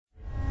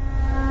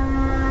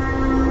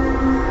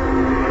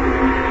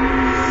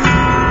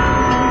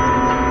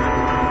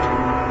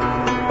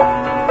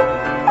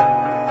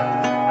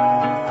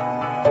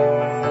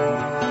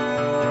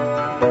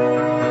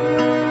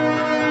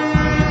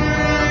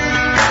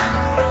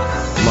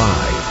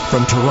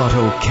From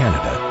Toronto,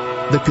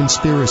 Canada, The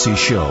Conspiracy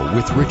Show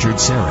with Richard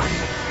Serra.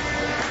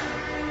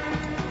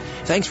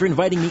 Thanks for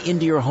inviting me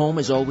into your home,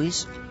 as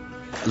always.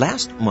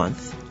 Last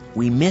month,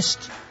 we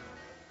missed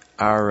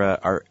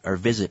our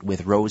visit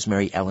with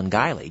Rosemary Ellen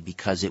Guiley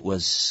because it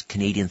was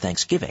Canadian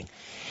Thanksgiving.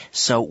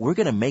 So we're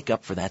going to make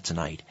up for that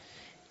tonight.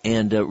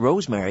 And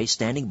Rosemary,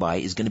 standing by,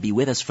 is going to be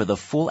with us for the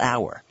full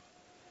hour.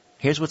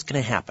 Here's what's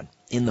going to happen.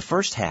 In the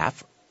first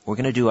half, we're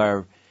going to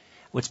do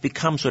what's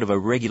become sort of a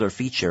regular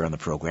feature on the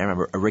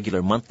program, a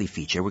regular monthly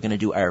feature. We're going to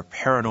do our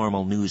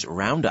paranormal news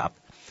roundup.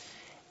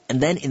 And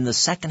then in the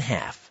second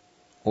half,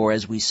 or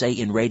as we say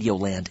in Radio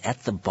Land, at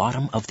the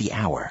bottom of the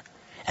hour,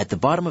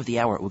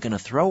 we're going to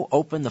throw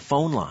open the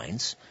phone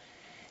lines,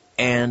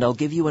 and I'll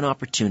give you an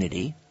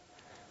opportunity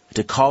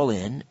to call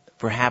in,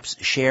 perhaps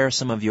share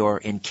some of your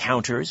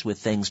encounters with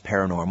things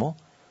paranormal.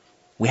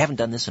 We haven't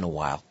done this in a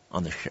while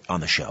on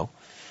the show.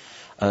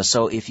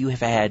 So if you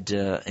have had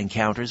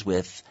encounters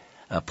with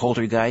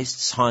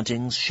poltergeists,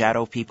 hauntings,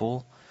 shadow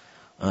people,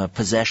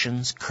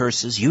 possessions,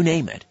 curses, you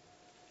name it,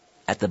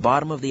 at the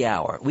bottom of the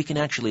hour, we can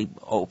actually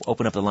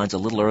open up the lines a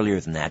little earlier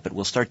than that, but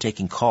we'll start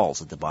taking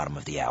calls at the bottom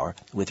of the hour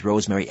with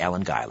Rosemary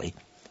Ellen Guiley.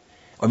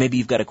 Or maybe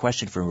you've got a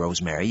question for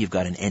Rosemary. You've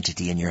got an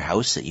entity in your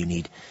house that you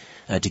need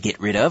to get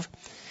rid of.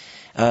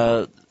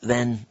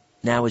 Then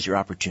now is your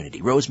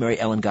opportunity. Rosemary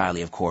Ellen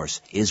Guiley, of course,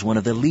 is one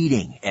of the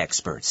leading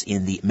experts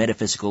in the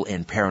metaphysical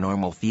and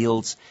paranormal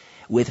fields,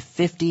 with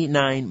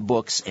 59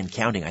 books and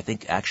counting. I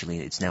think actually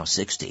it's now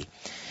 60.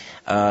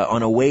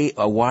 On a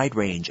wide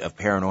range of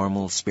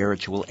paranormal,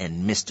 spiritual,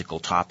 and mystical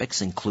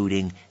topics,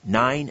 including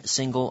 9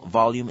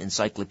 single-volume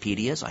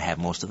encyclopedias. I have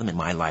most of them in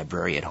my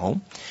library at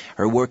home.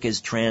 Her work is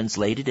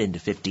translated into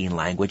 15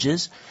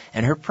 languages,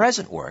 and her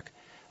present work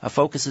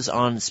focuses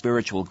on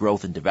spiritual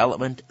growth and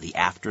development, the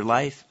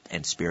afterlife,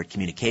 and spirit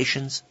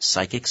communications,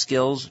 psychic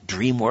skills,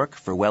 dream work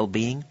for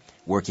well-being,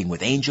 working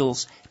with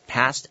angels,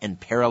 past and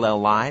parallel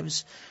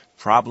lives,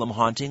 problem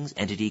hauntings,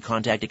 entity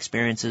contact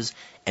experiences,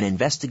 and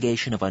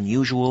investigation of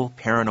unusual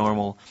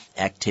paranormal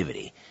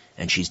activity.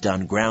 And she's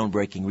done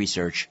groundbreaking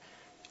research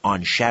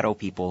on shadow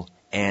people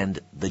and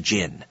the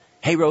jinn.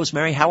 Hey,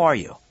 Rosemary, how are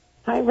you?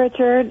 Hi,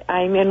 Richard.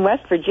 I'm in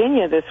West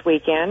Virginia this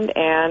weekend,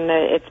 and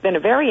it's been a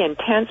very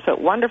intense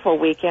but wonderful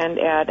weekend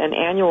at an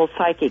annual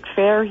psychic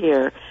fair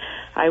here.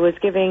 I was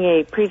giving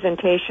a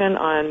presentation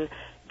on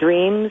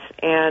dreams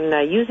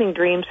and using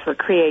dreams for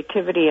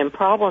creativity and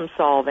problem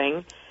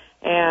solving.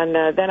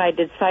 And then I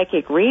did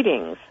psychic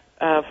readings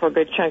for a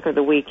good chunk of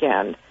the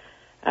weekend.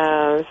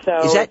 So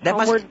it's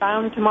homeward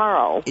bound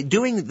tomorrow.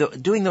 Doing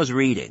those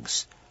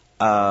readings,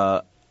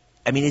 I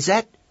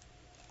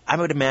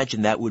would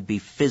imagine that would be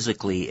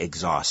physically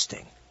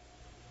exhausting.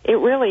 It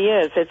really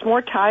is. It's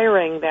more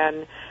tiring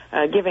than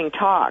giving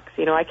talks.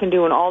 You know, I can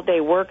do an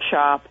all-day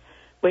workshop,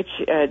 which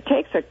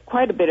takes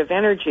quite a bit of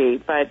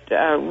energy, but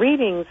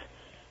readings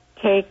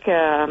take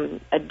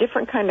a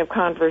different kind of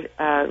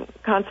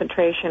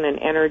concentration and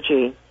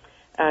energy.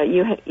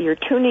 You're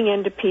tuning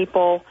into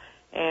people,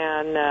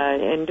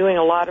 and doing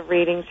a lot of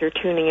readings, you're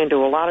tuning into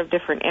a lot of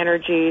different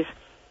energies.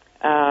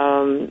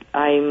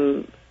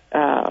 I'm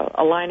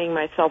aligning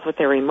myself with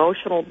their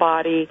emotional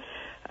body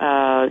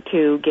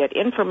to get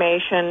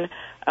information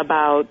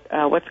about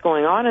what's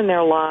going on in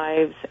their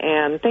lives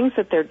and things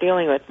that they're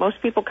dealing with.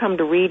 Most people come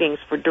to readings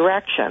for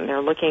direction.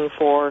 They're looking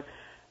for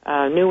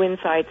new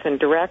insights and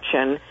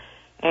direction.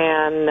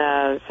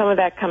 And some of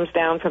that comes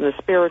down from the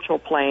spiritual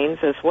planes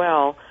as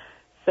well.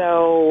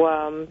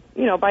 So,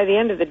 by the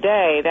end of the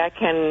day, that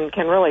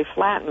can really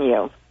flatten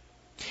you.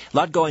 A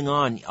lot going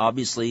on,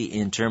 obviously,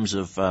 in terms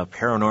of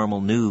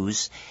paranormal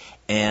news.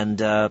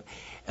 And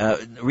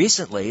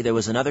recently, there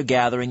was another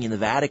gathering in the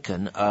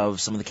Vatican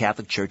of some of the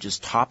Catholic Church's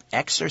top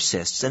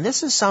exorcists. And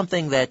this is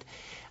something that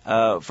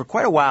for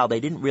quite a while they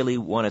didn't really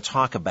want to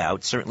talk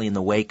about, certainly in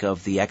the wake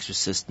of the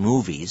Exorcist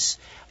movies.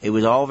 It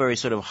was all very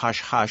sort of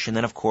hush-hush. And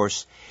then, of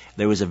course,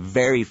 there was a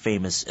very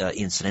famous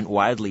incident,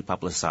 widely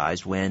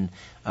publicized, when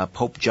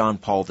Pope John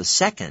Paul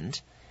II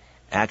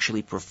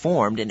actually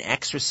performed an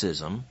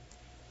exorcism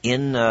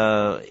in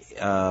the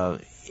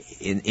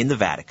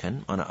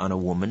Vatican on a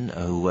woman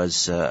who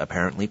was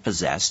apparently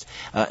possessed.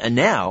 And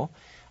now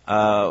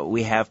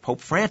we have Pope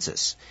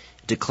Francis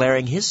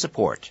declaring his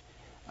support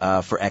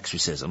for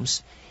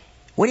exorcisms.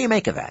 What do you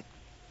make of that?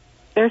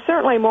 There's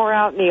certainly more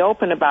out in the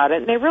open about it,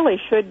 and they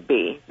really should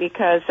be,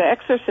 because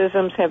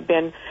exorcisms have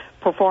been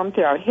performed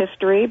throughout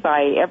history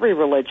by every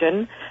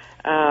religion,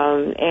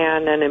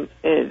 and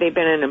they've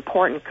been an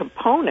important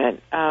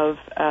component of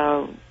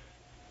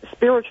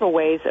spiritual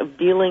ways of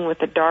dealing with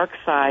the dark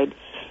side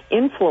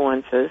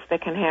influences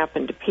that can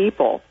happen to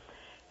people.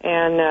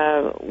 And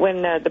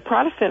when the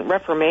Protestant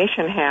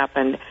Reformation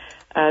happened,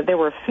 there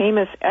were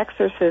famous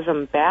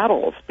exorcism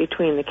battles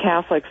between the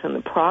Catholics and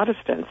the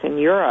Protestants in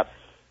Europe.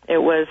 It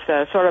was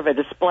sort of a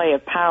display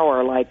of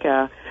power, like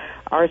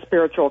our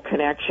spiritual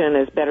connection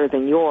is better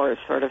than yours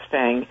sort of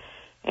thing.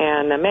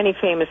 And many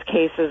famous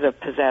cases of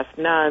possessed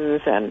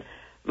nuns and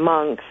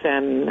monks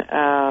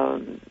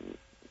and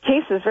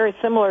cases very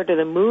similar to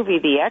the movie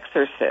The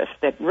Exorcist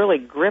that really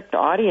gripped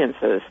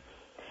audiences.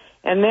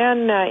 And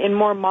then in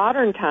more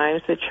modern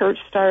times, the church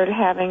started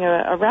having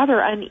a rather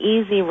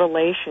uneasy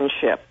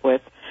relationship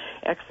with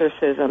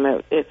exorcism.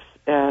 It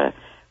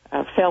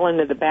fell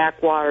into the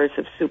backwaters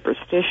of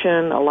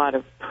superstition. A lot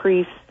of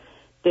priests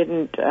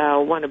didn't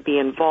want to be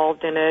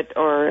involved in it,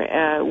 or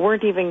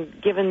weren't even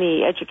given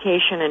the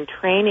education and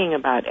training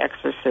about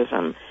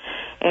exorcism.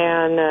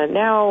 And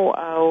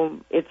now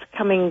it's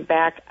coming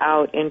back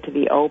out into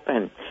the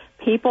open.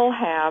 People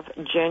have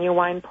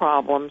genuine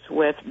problems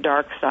with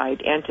dark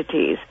side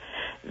entities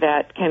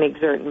that can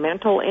exert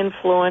mental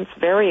influence,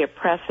 very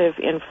oppressive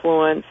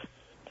influence,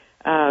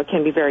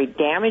 can be very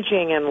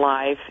damaging in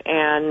life,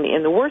 and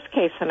in the worst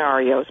case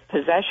scenarios,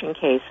 possession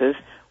cases,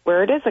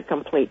 where it is a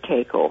complete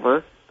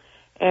takeover.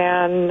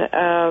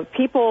 And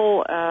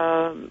people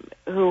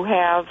who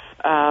have,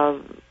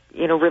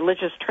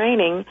 religious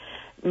training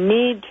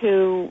need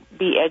to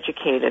be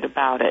educated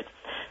about it.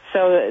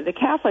 So the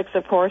Catholics,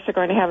 of course, are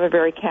going to have a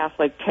very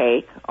Catholic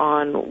take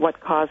on what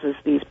causes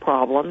these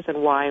problems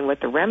and why and what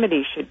the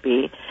remedy should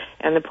be,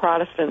 and the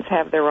Protestants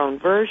have their own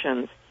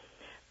versions.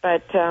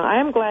 But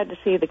I am glad to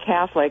see the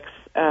Catholics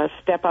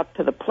step up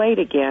to the plate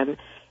again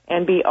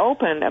and be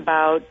open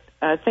about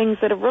things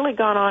that have really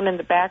gone on in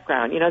the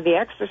background. You know, the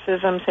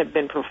exorcisms have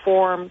been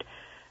performed.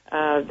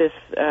 This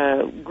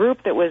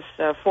group that was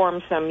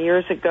formed some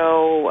years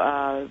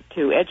ago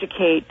to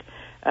educate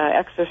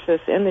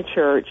exorcists in the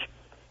church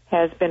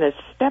has been a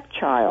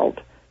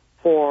stepchild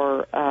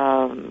for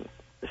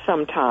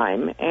some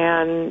time,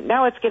 and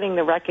now it's getting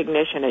the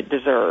recognition it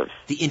deserves.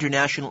 The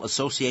International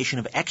Association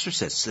of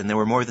Exorcists, and there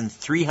were more than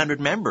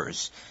 300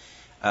 members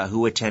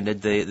who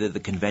attended the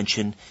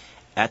convention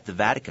at the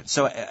Vatican.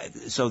 So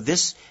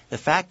the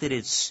fact that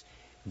it's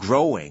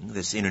growing,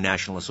 this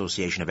International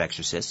Association of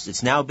Exorcists,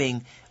 it's now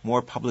being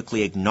more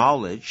publicly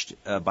acknowledged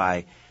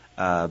by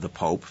the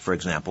Pope, for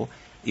example.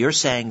 You're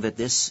saying that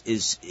this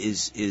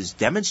is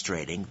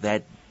demonstrating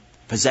that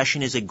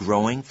possession is a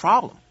growing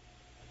problem.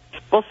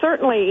 Well,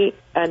 certainly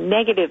a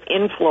negative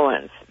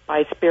influence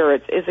by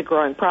spirits is a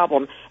growing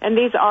problem, and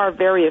these are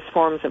various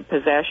forms of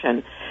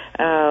possession.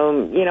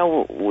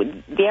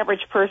 The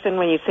average person,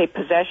 when you say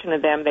possession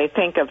of them, they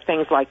think of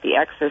things like The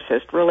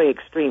Exorcist, really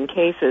extreme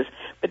cases,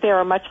 but there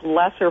are much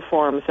lesser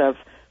forms of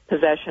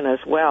possession as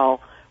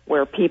well,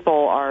 where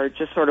people are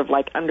just sort of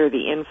like under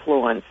the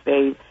influence.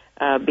 They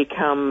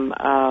become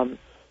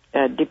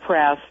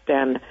depressed,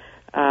 and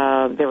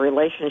their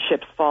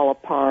relationships fall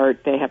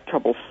apart, they have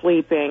trouble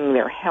sleeping,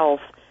 their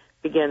health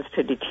begins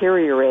to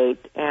deteriorate,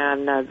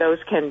 and those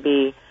can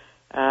be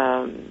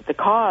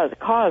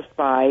caused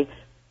by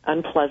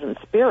unpleasant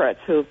spirits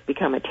who've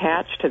become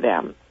attached to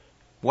them.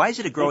 Why is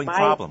it a growing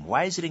problem?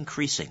 Why is it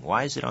increasing?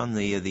 Why is it on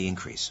the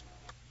increase?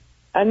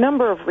 A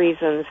number of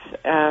reasons.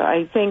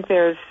 I think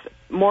there's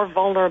more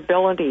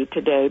vulnerability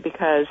today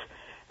because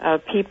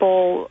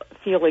people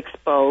feel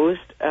exposed.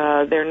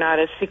 They're not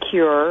as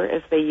secure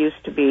as they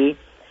used to be.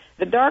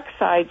 The dark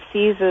side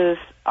seizes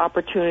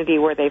opportunity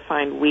where they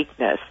find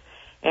weakness.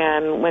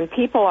 And when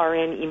people are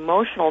in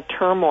emotional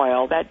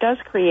turmoil, that does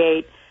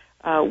create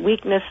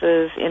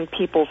weaknesses in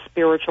people's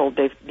spiritual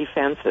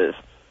defenses.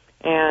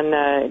 And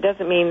it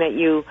doesn't mean that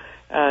you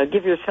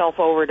give yourself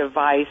over to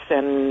vice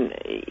and,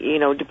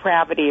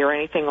 depravity or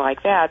anything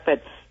like that,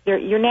 but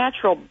your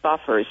natural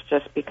buffers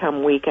just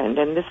become weakened,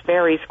 and this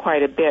varies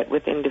quite a bit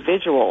with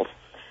individuals.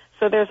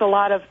 So there's a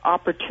lot of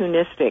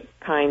opportunistic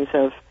kinds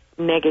of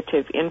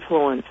negative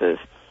influences.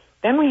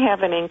 Then we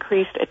have an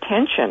increased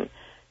attention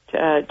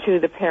to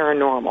the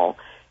paranormal,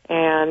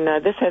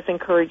 and this has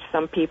encouraged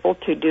some people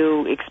to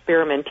do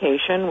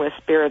experimentation with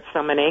spirit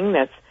summoning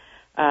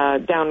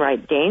that's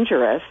downright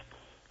dangerous,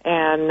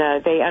 and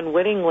they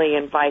unwittingly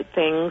invite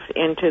things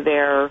into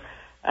their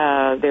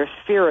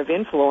sphere of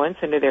influence,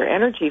 into their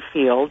energy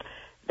field,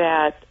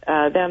 that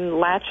then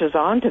latches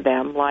onto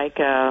them like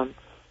a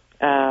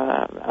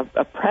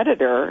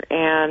predator,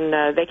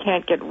 and they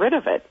can't get rid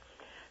of it.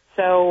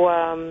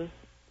 So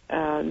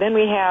then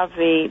we have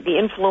the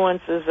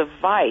influences of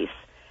vice,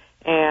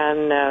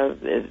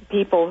 and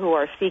people who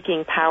are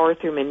seeking power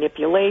through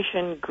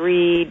manipulation,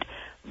 greed,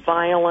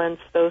 violence,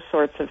 those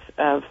sorts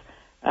of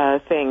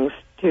things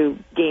to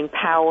gain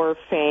power,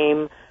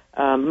 fame,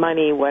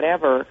 money,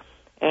 whatever.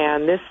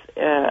 And this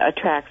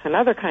attracts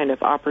another kind of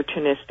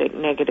opportunistic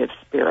negative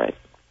spirit.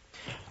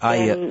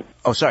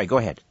 Sorry, go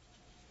ahead.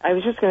 I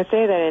was just going to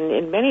say that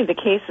in many of the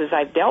cases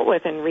I've dealt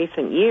with in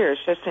recent years,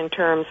 just in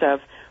terms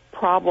of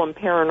problem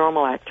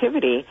paranormal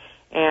activity,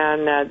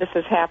 and this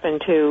has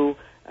happened to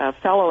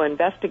fellow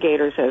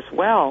investigators as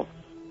well,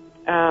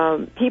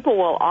 people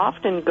will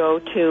often go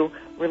to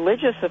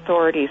religious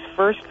authorities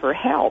first for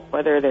help,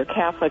 whether they're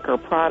Catholic or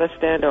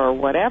Protestant or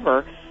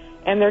whatever,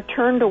 and they're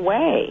turned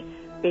away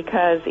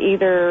because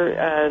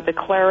either the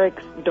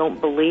clerics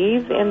don't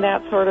believe in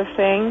that sort of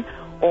thing,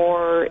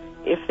 or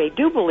if they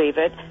do believe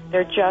it,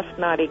 they're just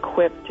not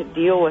equipped to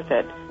deal with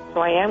it So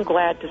I am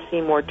glad to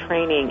see more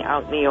training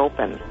out in the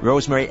open.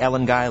 Rosemary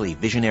Ellen Guiley,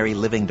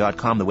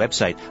 visionaryliving.com, the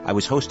website. I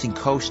was hosting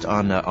Coast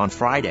on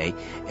Friday,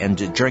 and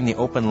during the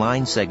open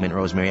line segment,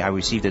 Rosemary, I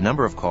received a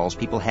number of calls.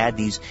 People had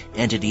these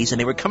entities,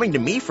 and they were coming to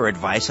me for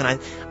advice, and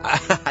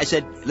I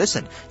said,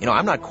 listen,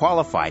 I'm not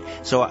qualified.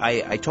 So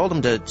I told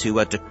them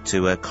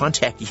to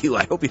contact you.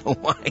 I hope you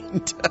don't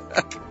mind.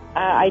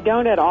 I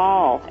don't at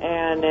all.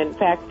 And in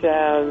fact,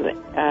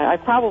 I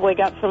probably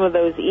got some of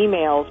those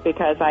emails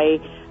because I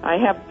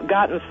have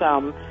gotten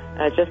some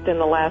just in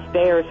the last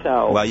day or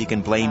so. Well, you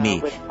can blame me.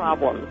 With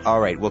problems. All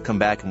right, we'll come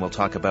back and we'll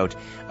talk about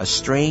a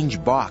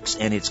strange box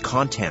and its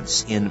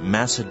contents in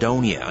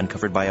Macedonia,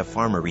 uncovered by a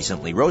farmer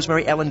recently.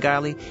 Rosemary Ellen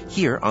Guiley,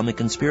 here on The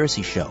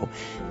Conspiracy Show.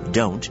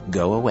 Don't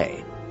go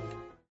away.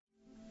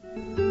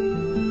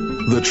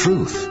 The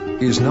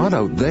truth is not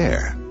out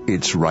there.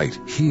 It's right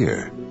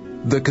here.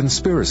 The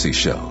Conspiracy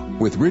Show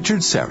with Richard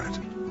Serrett.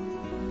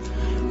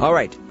 All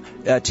right.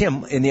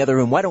 Tim, in the other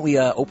room, why don't we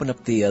open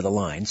up the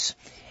lines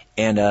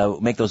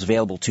and make those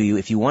available to you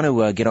if you want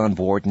to get on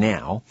board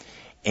now.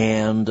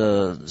 And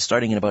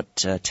starting in about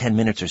 10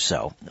 minutes or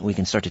so, we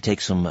can start to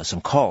take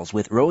some calls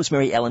with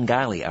Rosemary Ellen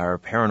Guiley, our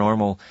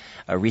paranormal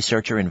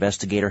researcher,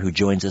 investigator who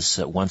joins us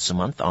once a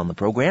month on the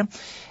program.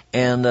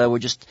 And we're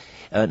just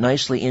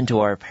nicely into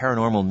our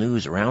paranormal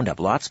news roundup.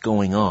 Lots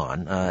going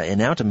on. And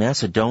now to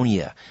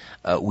Macedonia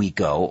we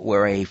go,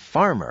 where a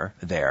farmer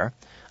there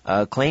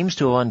claims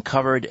to have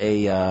uncovered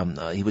he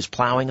was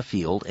plowing a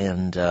field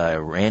and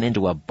ran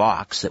into a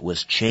box that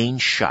was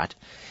chained shut.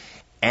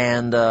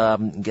 And I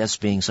guess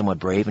being somewhat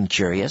brave and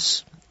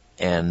curious,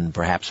 and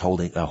perhaps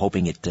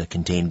hoping it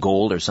contained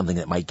gold or something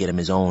that might get him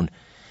his own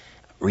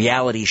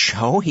reality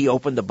show, he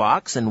opened the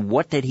box, and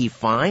what did he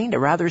find? A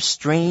rather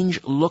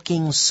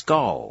strange-looking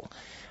skull.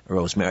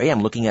 Rosemary,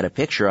 I'm looking at a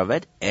picture of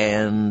it,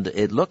 and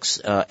it looks,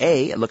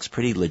 A, it looks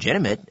pretty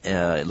legitimate,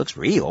 it looks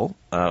real,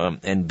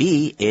 and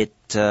B, it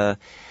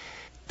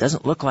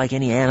doesn't look like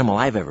any animal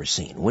I've ever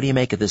seen. What do you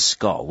make of this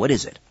skull? What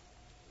is it?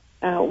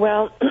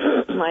 Well,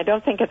 I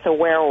don't think it's a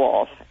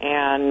werewolf,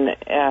 and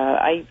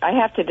I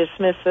have to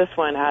dismiss this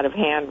one out of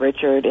hand,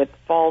 Richard. It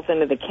falls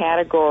into the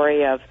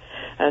category of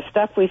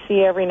stuff we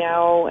see every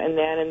now and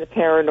then in the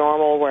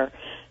paranormal, where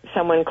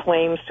someone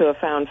claims to have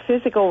found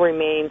physical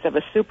remains of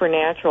a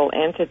supernatural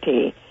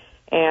entity,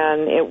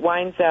 and it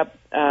winds up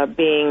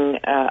being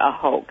a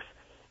hoax.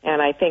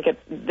 And I think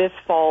this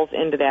falls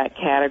into that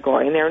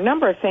category. And there are a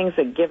number of things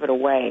that give it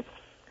away.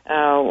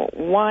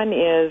 One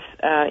is,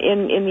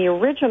 in the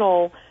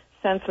original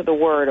sense of the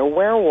word, a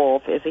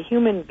werewolf is a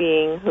human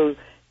being who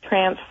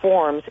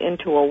transforms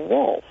into a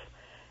wolf.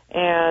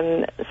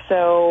 And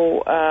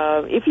so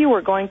if you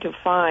were going to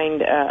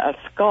find a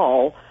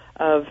skull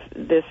of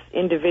this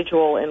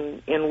individual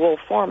in wolf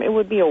form, it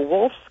would be a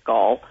wolf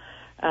skull,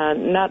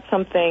 not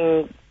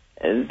something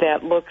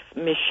that looks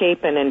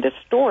misshapen and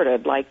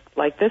distorted like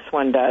this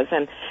one does.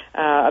 And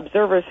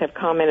observers have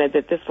commented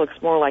that this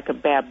looks more like a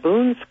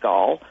baboon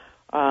skull,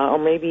 or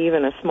maybe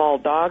even a small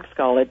dog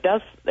skull. It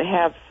does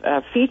have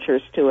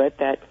features to it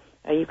that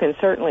you can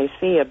certainly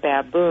see a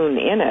baboon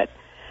in it.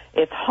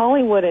 It's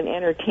Hollywood and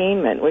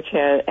entertainment which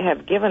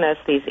have given us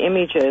these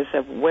images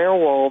of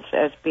werewolves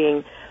as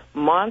being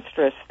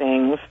monstrous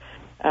things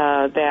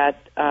that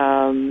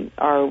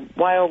are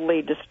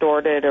wildly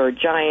distorted or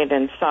giant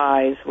in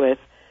size with,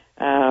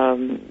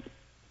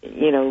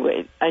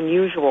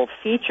 unusual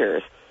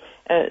features.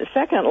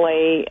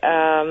 Secondly,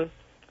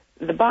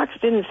 the box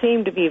didn't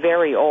seem to be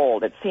very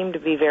old. It seemed to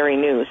be very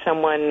new.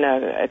 Someone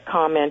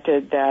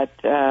commented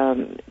that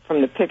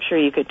from the picture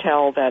you could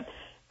tell that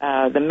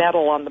the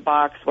metal on the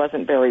box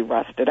wasn't very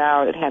rusted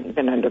out. It hadn't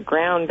been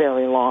underground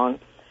very long.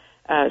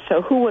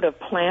 So who would have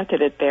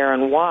planted it there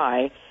and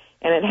why?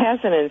 And it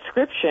has an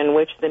inscription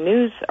which the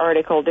news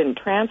article didn't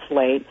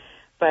translate,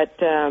 but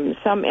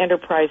some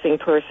enterprising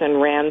person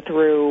ran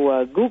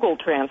through Google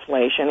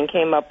translation and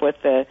came up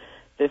with the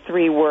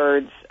three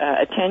words,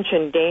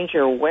 attention,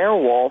 danger,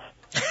 werewolf.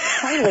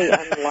 Highly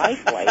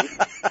unlikely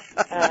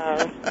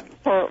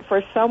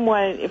for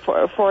someone,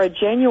 for a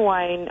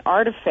genuine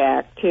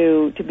artifact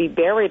to be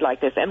buried like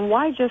this. And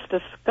why just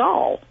a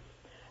skull?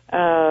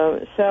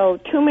 So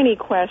too many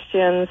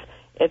questions.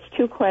 It's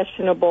too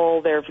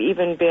questionable. There have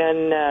even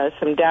been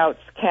some doubts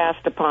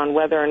cast upon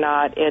whether or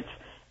not it's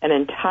an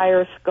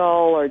entire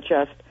skull or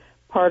just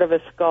part of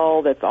a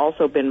skull that's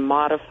also been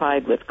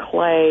modified with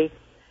clay.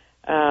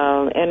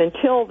 And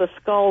until the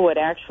skull would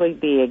actually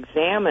be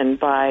examined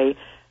by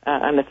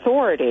an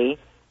authority,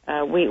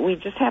 we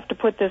just have to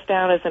put this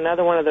down as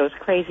another one of those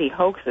crazy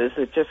hoaxes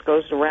that just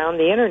goes around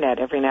the Internet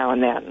every now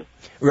and then.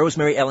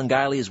 Rosemary Ellen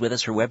Guiley is with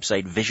us. Her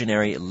website,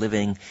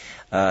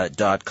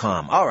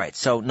 visionaryliving.com. All right,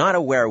 so not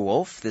a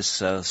werewolf,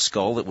 this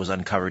skull that was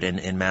uncovered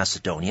in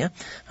Macedonia,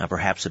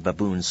 perhaps a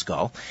baboon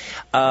skull.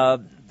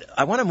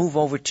 I want to move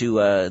over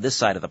to this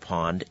side of the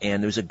pond,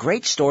 and there's a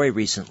great story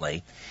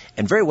recently,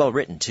 and very well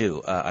written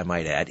too, I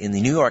might add, in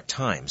the New York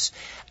Times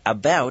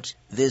about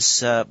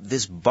this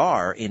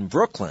bar in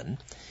Brooklyn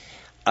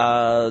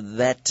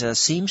that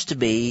seems to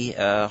be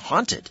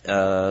haunted.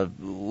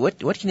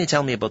 What can you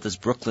tell me about this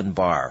Brooklyn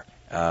bar?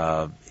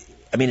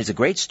 I mean, it's a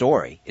great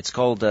story. It's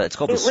called the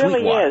Sweetwater. It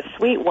really is,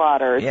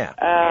 Sweetwater. Yeah.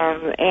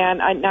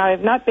 Now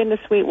I've not been to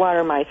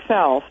Sweetwater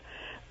myself,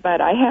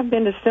 but I have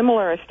been to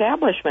similar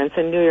establishments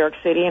in New York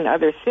City and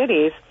other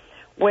cities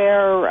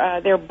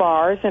where there are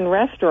bars and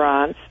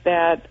restaurants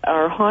that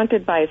are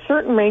haunted by a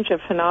certain range of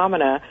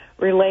phenomena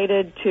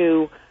related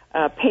to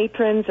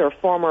patrons or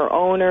former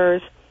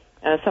owners.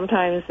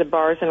 Sometimes the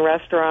bars and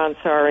restaurants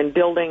are in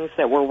buildings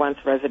that were once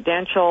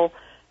residential,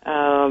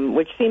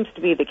 which seems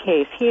to be the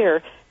case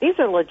here. These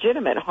are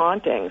legitimate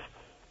hauntings.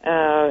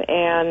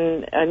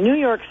 And New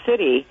York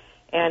City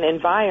and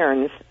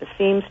environs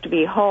seems to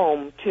be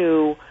home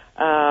to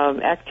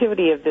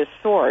activity of this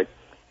sort.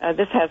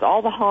 This has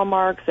all the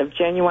hallmarks of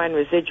genuine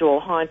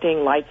residual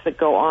haunting, lights that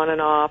go on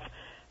and off,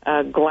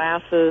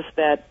 glasses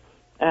that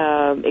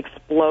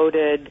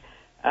exploded,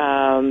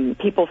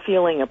 people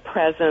feeling a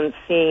presence,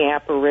 seeing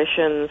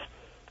apparitions.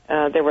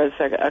 There was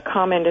a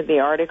comment in the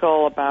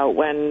article about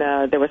when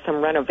there was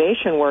some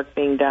renovation work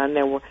being done.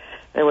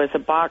 There was a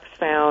box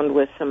found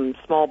with some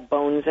small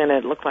bones in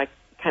it. It looked like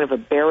kind of a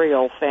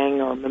burial thing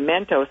or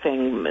memento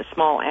thing,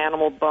 small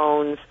animal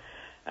bones,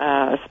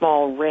 a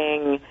small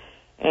ring.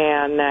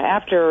 And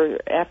after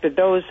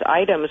those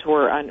items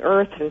were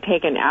unearthed and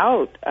taken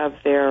out of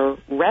their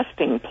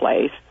resting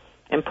place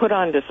and put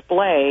on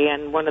display,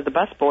 and one of the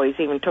busboys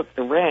even took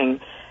the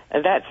ring,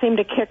 that seemed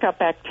to kick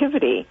up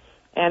activity.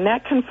 And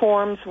that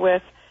conforms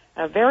with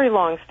very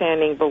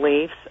long-standing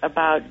beliefs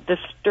about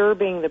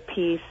disturbing the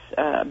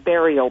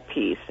burial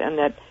piece, and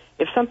that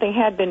if something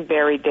had been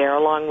buried there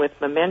along with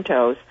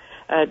mementos,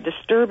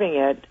 disturbing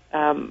it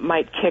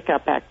might kick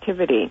up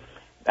activity.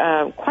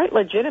 Quite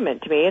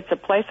legitimate to me. It's a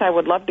place I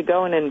would love to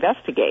go and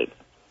investigate.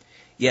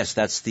 Yes,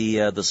 that's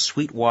the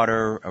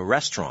Sweetwater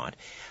restaurant,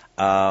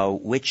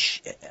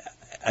 which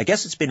I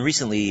guess it's been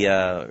recently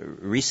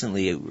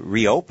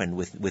reopened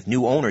with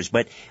new owners.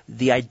 But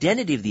the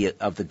identity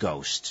of the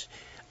ghost,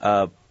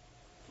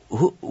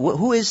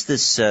 who is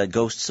this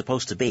ghost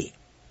supposed to be?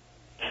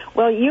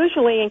 Well,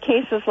 usually in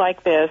cases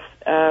like this,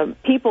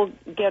 people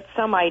get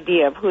some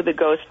idea of who the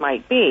ghost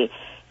might be.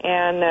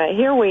 And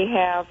here we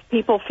have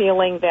people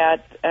feeling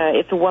that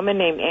it's a woman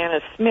named Anna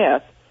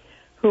Smith,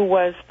 who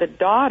was the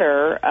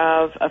daughter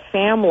of a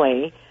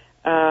family,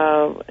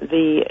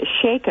 the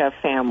Sheikha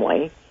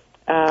family,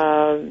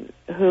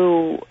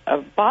 who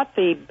bought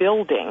the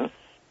building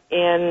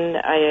in,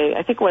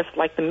 I think it was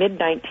like the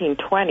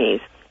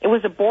mid-1920s. It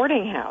was a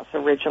boarding house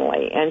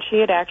originally, and she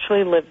had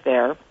actually lived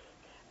there.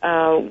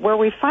 Where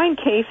we find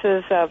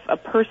cases of a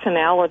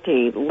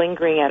personality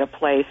lingering at a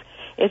place,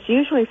 it's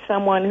usually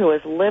someone who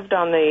has lived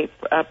on the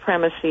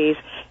premises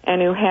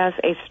and who has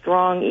a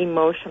strong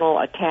emotional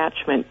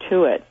attachment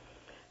to it.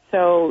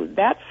 So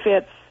that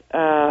fits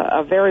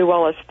a very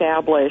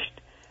well-established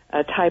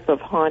type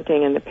of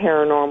haunting in the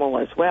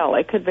paranormal as well.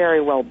 It could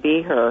very well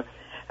be her.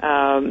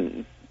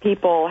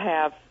 People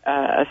have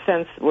a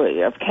sense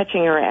of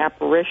catching her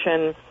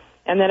apparition,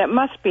 and that it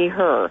must be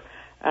her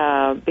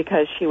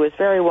because she was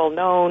very well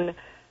known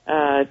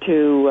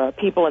to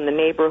people in the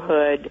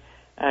neighborhood.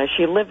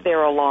 She lived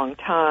there a long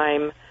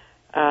time,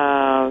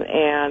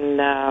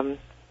 and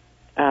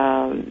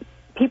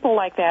people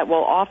like that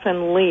will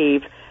often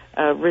leave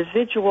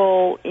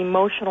residual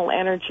emotional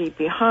energy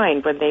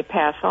behind when they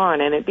pass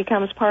on, and it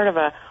becomes part of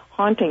a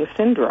haunting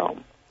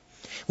syndrome.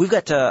 We've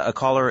got a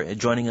caller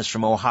joining us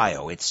from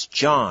Ohio. It's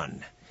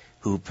John,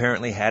 who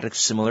apparently had a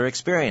similar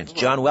experience.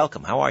 John,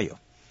 welcome. How are you?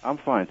 I'm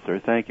fine, sir.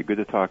 Thank you. Good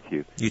to talk to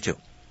you. You too.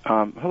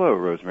 Hello,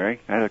 Rosemary.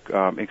 I had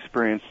an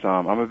experience.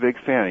 I'm a big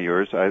fan of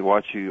yours. I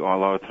watch you a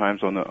lot of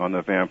times on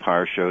the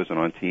vampire shows and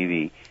on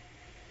TV.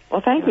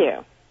 Well, thank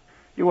you.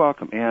 You're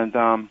welcome. And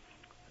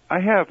I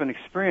have an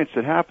experience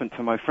that happened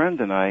to my friend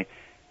and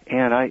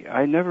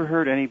I never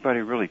heard anybody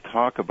really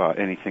talk about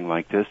anything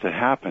like this that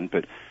happened.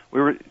 But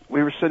we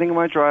were sitting in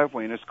my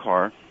driveway in his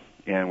car,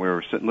 and we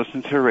were sitting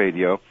listening to the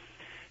radio,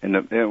 and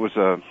it was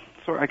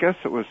I guess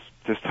it was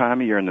this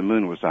time of year, and the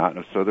moon was out,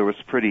 and so there was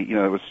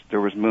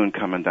there was moon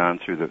coming down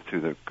through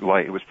the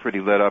light. It was pretty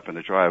lit up in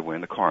the driveway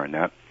in the car and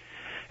that.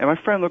 And my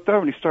friend looked over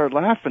and he started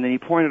laughing, and he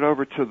pointed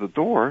over to the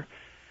door,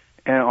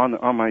 and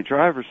on my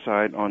driver's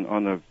side,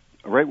 on the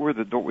right where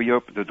the door, we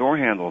opened the door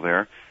handle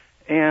there,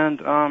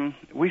 and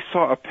we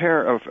saw a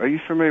pair of. Are you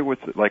familiar with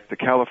like the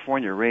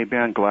California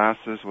Ray-Ban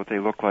glasses? What they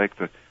look like,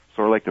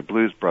 sort of like the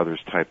Blues Brothers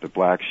type, the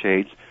black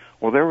shades.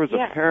 Well, there was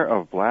a pair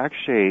of black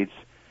shades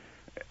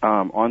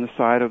on the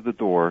side of the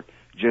door,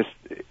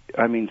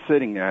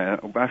 sitting there.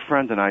 My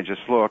friend and I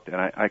just looked,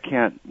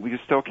 and we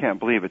still can't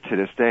believe it to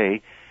this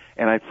day.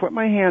 And I put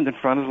my hand in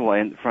front of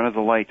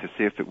the light to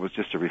see if it was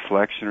just a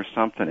reflection or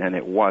something, and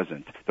it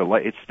wasn't. The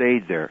light, it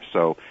stayed there.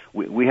 So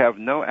we have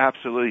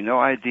absolutely no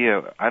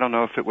idea. I don't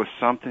know if it was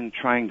something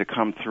trying to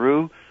come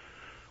through,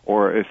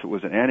 or if it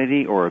was an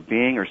entity or a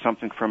being or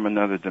something from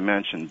another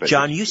dimension. But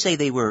John, you say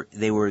they were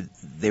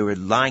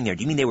lying there.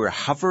 Do you mean they were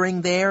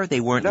hovering there? They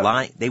weren't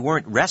lying. They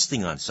weren't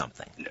resting on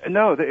something.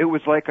 No, it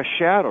was like a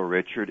shadow,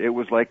 Richard. It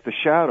was like the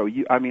shadow.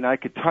 I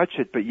could touch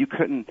it, but you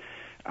couldn't.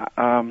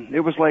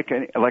 It was like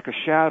a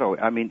shadow.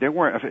 I mean, it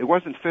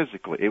wasn't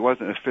physical. It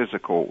wasn't a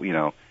physical,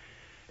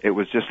 It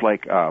was just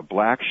like a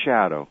black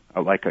shadow,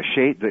 like a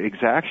shape, the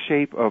exact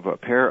shape of a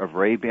pair of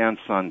Ray-Ban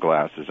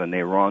sunglasses, and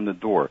they were on the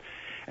door.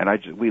 And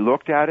we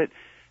looked at it,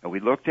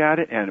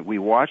 and we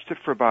watched it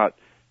for about,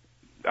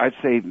 I'd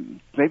say,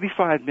 maybe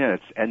 5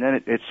 minutes, and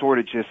then it sort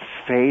of just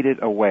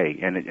faded away.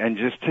 And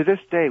just to this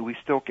day,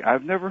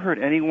 I've never heard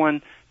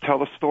anyone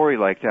tell a story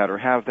like that or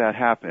have that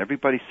happen.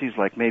 Everybody sees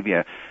like maybe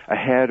a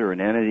head or an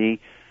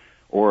entity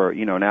or,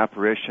 an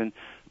apparition.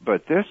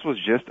 But this was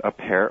just a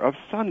pair of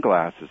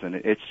sunglasses, and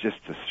it's just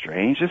the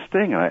strangest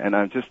thing.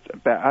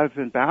 I've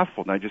been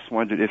baffled, and I just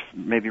wondered if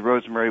maybe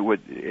Rosemary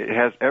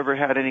has ever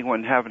had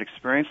anyone have an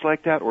experience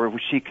like that, or if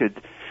she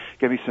could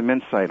give me some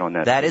insight on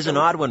that. That is an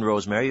odd one,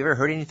 Rosemary. You ever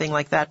heard anything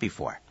like that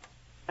before?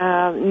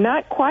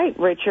 Not quite,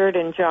 Richard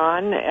and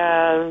John.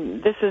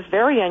 This is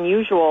very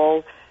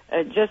unusual,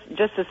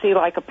 just to see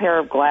like a pair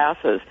of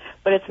glasses.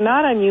 But it's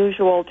not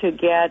unusual to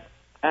get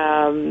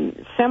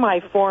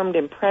semi-formed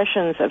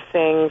impressions of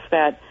things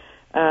that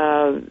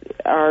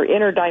are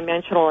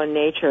interdimensional in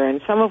nature.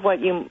 And some of what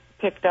you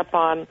picked up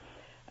on,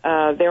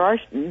 there are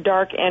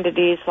dark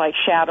entities like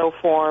shadow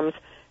forms.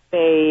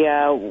 They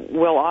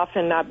will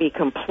often not be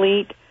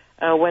complete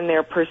when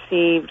they're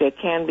perceived. It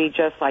can be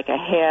just like a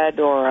head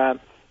or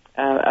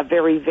a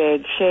very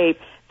vague shape.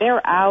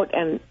 They're out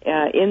and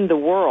in the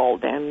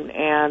world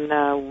and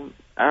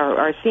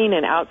are seen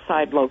in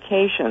outside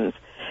locations.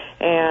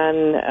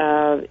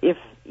 And if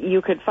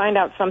you could find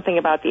out something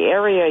about the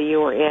area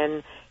you were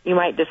in, you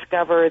might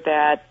discover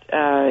that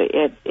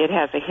it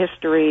has a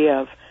history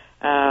of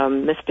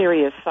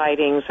mysterious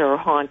sightings or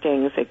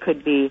hauntings. It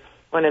could be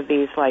one of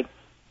these like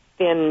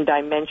thin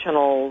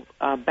dimensional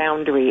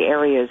boundary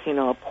areas,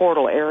 a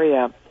portal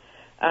area.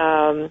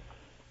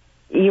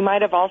 You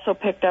might have also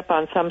picked up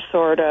on some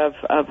sort of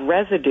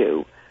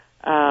residue.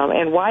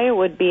 And why it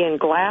would be in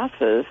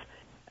glasses,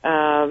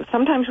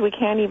 sometimes we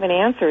can't even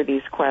answer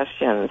these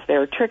questions.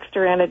 There are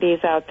trickster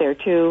entities out there,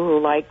 too, who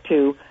like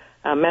to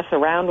mess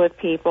around with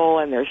people,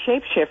 and they're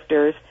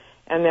shapeshifters,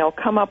 and they'll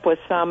come up with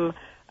some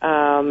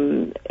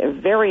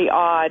very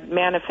odd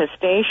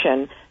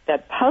manifestation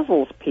that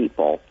puzzles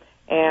people,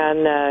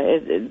 and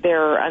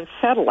they're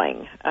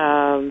unsettling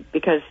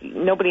because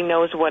nobody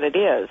knows what it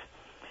is.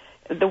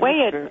 The way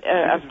it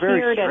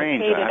appeared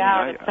and faded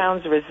out, it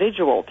sounds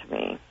residual to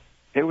me.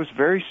 It was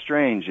very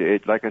strange.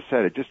 Like I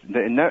said,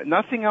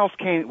 nothing else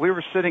came. We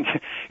were sitting,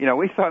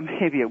 we thought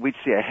maybe we'd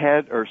see a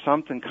head or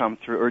something come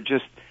through,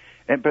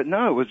 but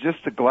no, it was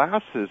just the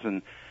glasses,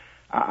 and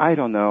I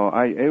don't know.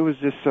 It was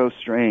just so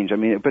strange. I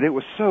mean, but it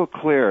was so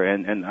clear,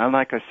 and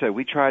like I said,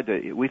 we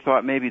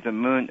thought maybe the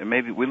moon,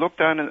 maybe we looked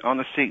down on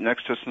the seat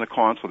next to us in the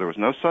console. There was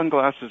no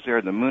sunglasses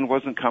there. The moon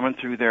wasn't coming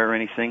through there or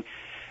anything.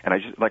 And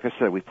like I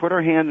said, we put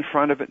our hand in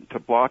front of it to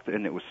block it,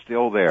 and it was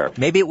still there.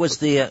 Maybe it was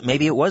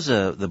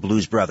the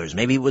Blues Brothers.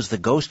 Maybe it was the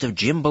ghost of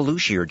Jim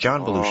Belushi, or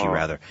John Belushi,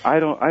 rather. I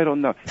don't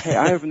know. Hey,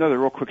 I have another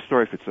real quick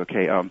story, if it's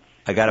okay.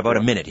 I got about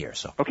a minute here,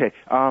 so. Okay.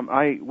 When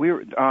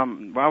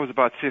I was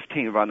about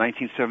 15, about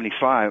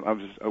 1975,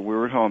 we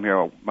were at home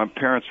here. My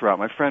parents were out.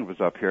 My friend was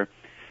up here.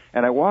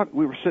 And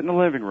we were sitting in the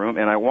living room,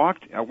 and I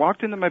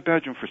walked into my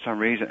bedroom for some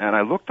reason, and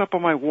I looked up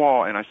on my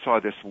wall, and I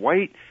saw this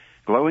white,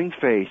 glowing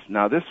face.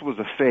 Now, this was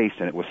a face,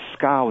 and it was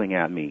scowling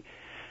at me.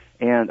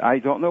 And I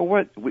don't know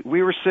what.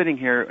 We were sitting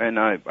here, and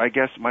I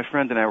guess my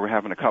friend and I were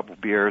having a couple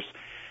beers.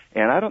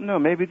 And I don't know,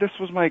 maybe this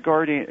was my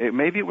guardian,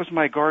 maybe it was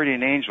my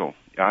guardian angel.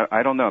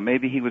 I don't know.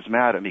 Maybe he was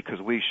mad at me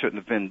because we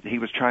shouldn't have been, he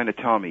was trying to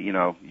tell me,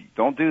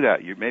 don't do that.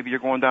 Maybe you're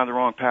going down the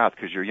wrong path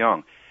because you're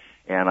young.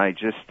 And I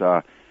just,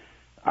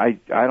 I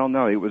don't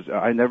know.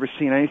 I never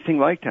seen anything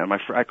like that.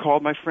 I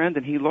called my friend,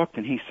 and he looked,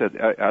 and he said,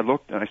 I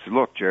looked, and I said,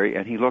 look, Jerry,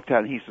 and he looked at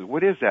it, and he said,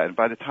 what is that? And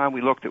by the time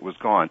we looked, it was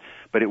gone.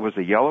 But it was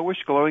a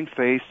yellowish glowing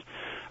face,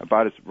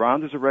 about as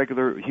round as a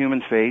regular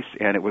human face,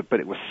 and it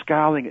was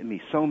scowling at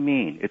me so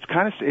mean.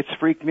 It's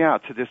freaked me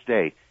out to this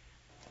day.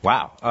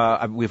 Wow.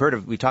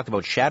 We talked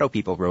about shadow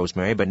people,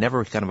 Rosemary, but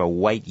never kind of a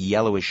white,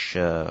 yellowish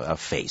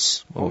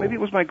face. Well, maybe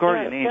it was my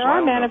guardian angel. There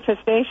are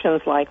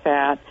manifestations like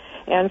that.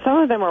 And some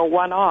of them are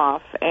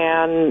one-off,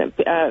 and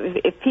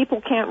if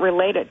people can't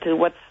relate it to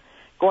what's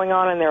going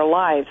on in their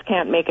lives,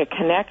 can't make a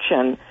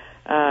connection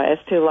as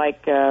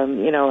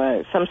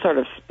to some sort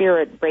of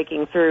spirit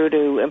breaking through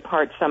to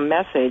impart some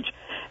message,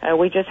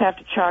 we just have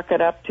to chalk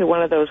it up to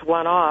one of those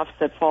one-offs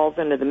that falls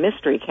into the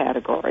mystery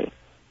category.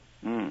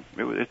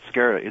 It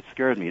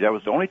scared me. That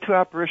was the only two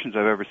apparitions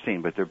I've ever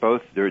seen, but they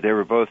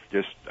were both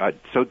just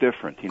so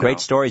different. Great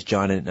stories,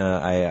 John, and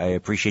I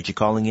appreciate you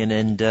calling in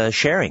and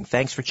sharing.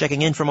 Thanks for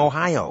checking in from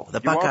Ohio,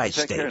 the Buckeye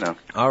State. Take care now.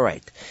 All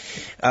right,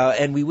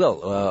 and we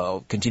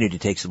will continue to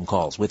take some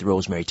calls with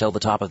Rosemary till the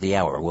top of the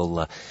hour.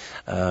 We'll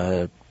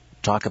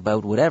talk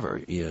about whatever,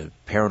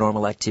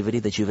 paranormal activity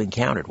that you've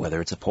encountered,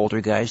 whether it's a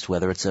poltergeist,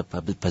 whether it's a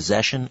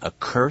possession, a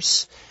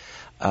curse,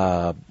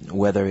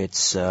 whether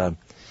it's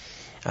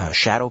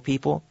shadow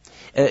people.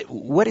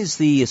 What is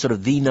the sort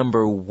of the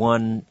number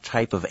one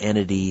type of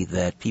entity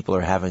that people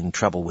are having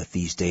trouble with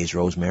these days,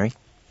 Rosemary?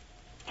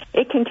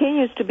 It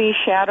continues to be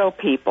shadow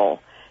people.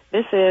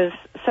 This is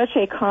such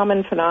a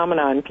common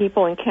phenomenon.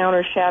 People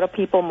encounter shadow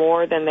people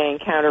more than they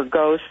encounter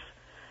ghosts.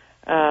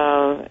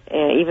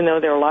 Even though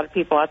there are a lot of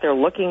people out there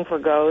looking for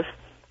ghosts,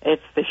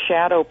 it's the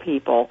shadow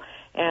people.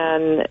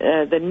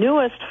 And the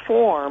newest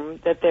form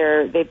that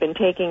they've been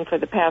taking for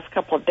the past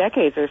couple of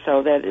decades or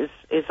so that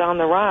is on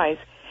the rise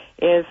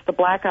is the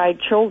black-eyed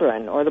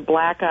children, or the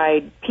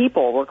black-eyed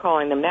people, we're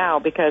calling them now,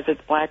 because it's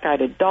black-eyed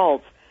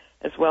adults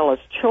as well as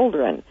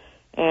children.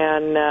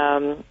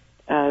 And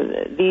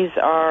these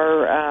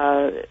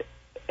are,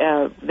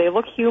 they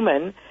look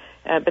human,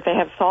 but they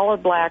have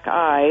solid black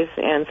eyes,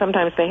 and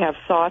sometimes they have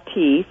saw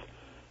teeth,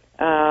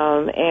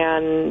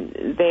 and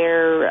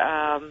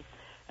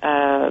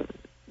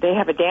they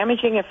have a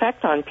damaging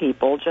effect on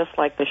people, just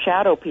like the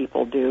shadow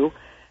people do.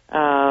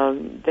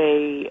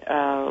 They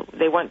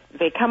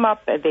come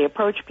up, they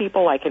approach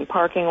people like in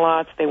parking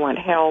lots. They want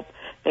help.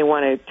 They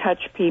want to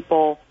touch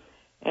people,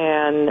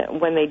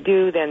 and when they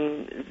do,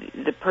 then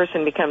the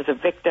person becomes a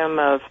victim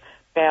of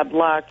bad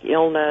luck,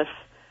 illness,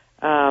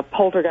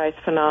 poltergeist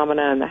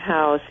phenomena in the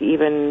house,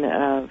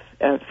 even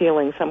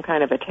feeling some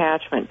kind of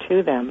attachment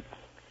to them.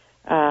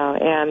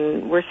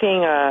 And we're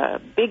seeing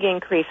a big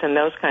increase in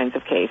those kinds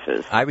of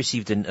cases. I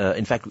received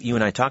in fact, you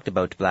and I talked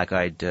about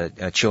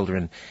black-eyed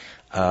children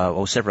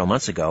several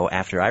months ago,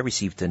 after I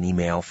received an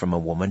email from a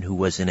woman who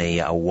was in a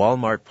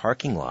Walmart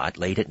parking lot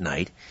late at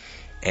night,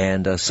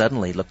 and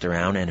suddenly looked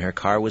around, and her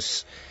car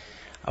was,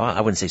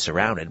 I wouldn't say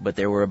surrounded, but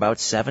there were about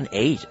 7,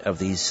 8 of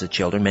these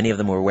children. Many of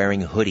them were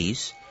wearing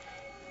hoodies,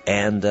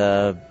 and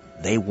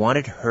they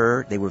wanted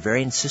her, they were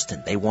very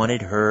insistent, they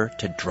wanted her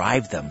to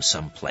drive them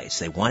someplace.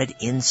 They wanted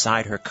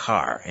inside her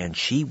car, and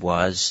she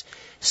was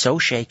so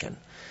shaken.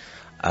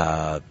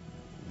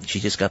 She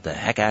just got the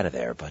heck out of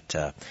there.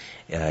 But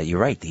you're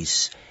right,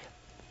 these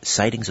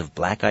sightings of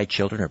black-eyed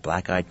children or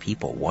black-eyed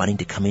people wanting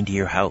to come into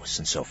your house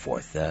and so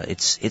forth,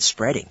 it's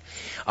spreading.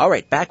 All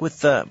right, back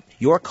with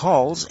your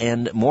calls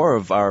and more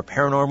of our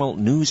paranormal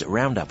news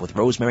roundup with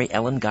Rosemary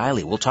Ellen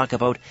Guiley. We'll talk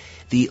about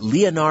the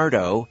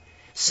Leonardo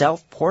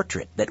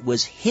self-portrait that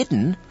was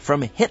hidden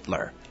from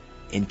Hitler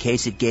in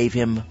case it gave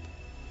him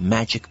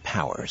magic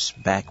powers.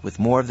 Back with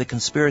more of The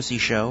Conspiracy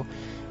Show.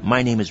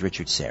 My name is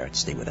Richard Serrett.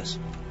 Stay with us.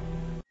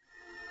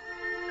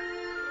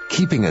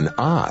 Keeping an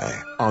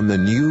eye on the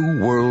New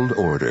World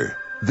Order.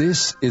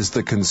 This is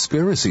The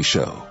Conspiracy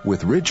Show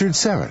with Richard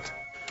Serrett.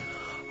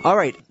 All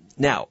right.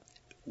 Now,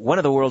 one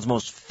of the world's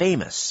most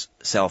famous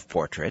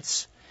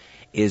self-portraits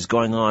is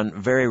going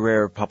on very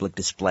rare public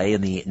display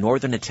in the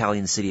northern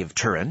Italian city of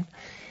Turin.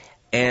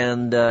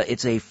 And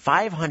it's a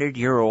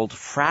 500-year-old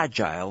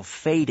fragile,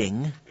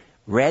 fading,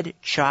 red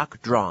chalk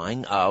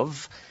drawing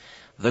of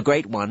the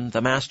great one,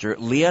 the master,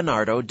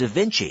 Leonardo da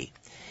Vinci.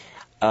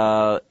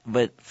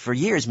 But for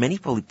years, many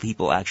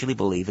people actually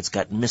believe it's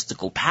got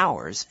mystical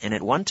powers, and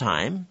at one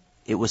time,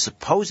 it was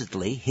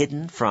supposedly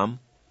hidden from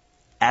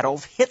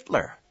Adolf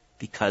Hitler,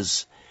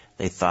 because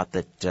they thought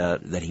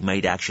that he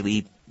might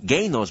actually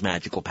gain those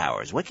magical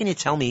powers. What can you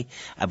tell me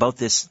about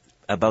this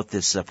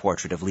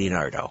portrait of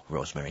Leonardo,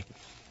 Rosemary?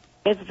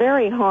 It's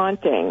very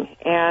haunting,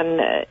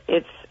 and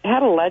it's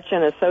had a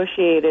legend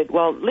associated.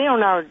 Well,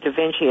 Leonardo da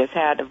Vinci has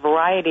had a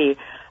variety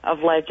of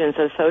legends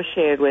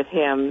associated with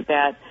him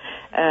that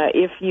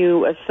if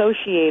you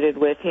associated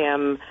with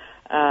him,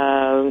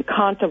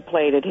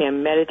 contemplated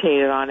him,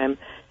 meditated on him,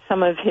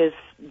 some of his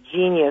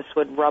genius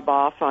would rub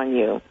off on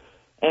you.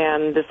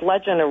 And this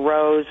legend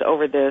arose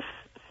over this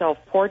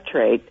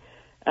self-portrait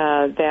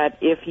that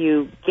if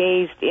you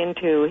gazed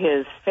into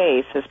his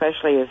face,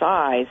 especially his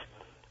eyes,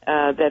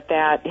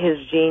 that his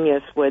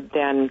genius would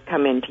then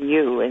come into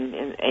you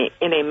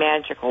in a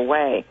magical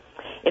way.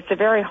 It's a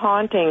very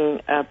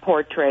haunting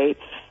portrait,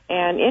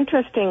 and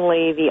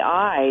interestingly, the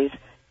eyes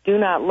do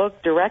not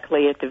look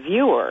directly at the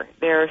viewer.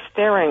 They're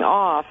staring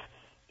off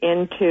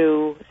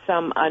into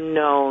some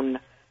unknown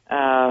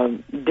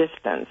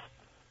distance,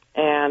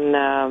 and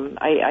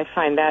I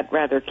find that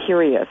rather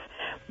curious.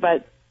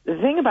 But the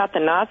thing about the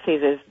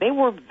Nazis is they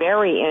were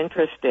very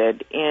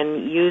interested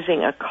in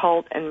using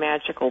occult and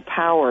magical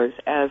powers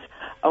as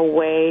a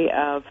way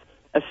of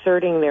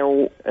asserting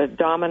their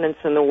dominance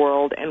in the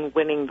world and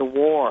winning the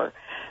war.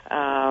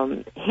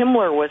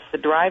 Himmler was the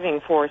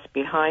driving force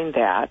behind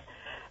that,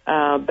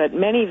 but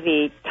many of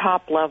the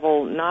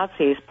top-level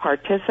Nazis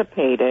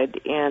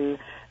participated in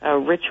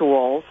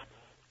rituals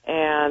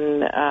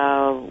and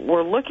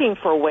were looking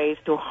for ways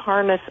to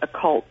harness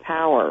occult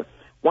power.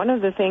 One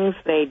of the things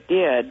they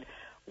did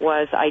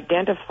was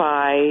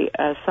identify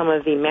some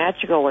of the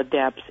magical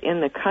adepts in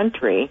the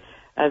country.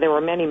 There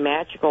were many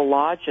magical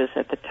lodges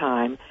at the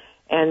time,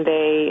 and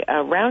they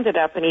rounded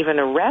up and even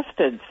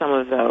arrested some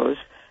of those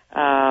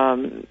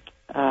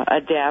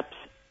adepts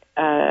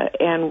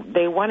and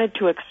they wanted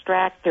to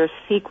extract their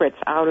secrets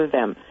out of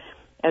them,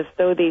 as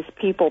though these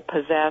people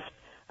possessed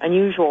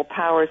unusual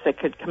powers that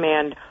could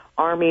command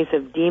armies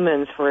of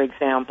demons, for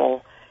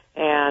example,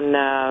 and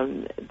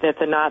that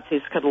the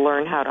Nazis could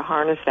learn how to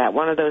harness that.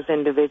 One of those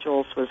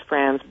individuals was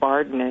Franz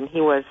Barden, and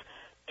he was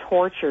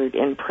tortured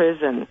in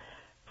prison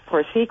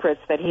for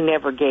secrets that he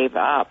never gave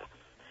up.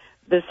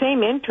 The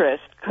same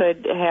interest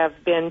could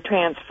have been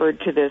transferred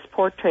to this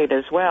portrait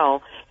as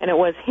well, and it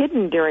was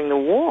hidden during the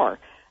war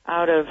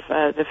out of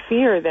the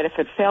fear that if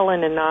it fell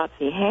into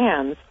Nazi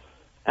hands,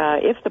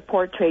 if the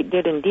portrait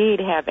did indeed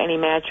have any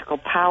magical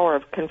power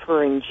of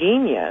conferring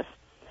genius,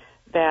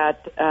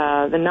 that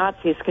the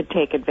Nazis could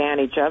take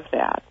advantage of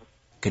that.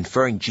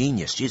 Conferring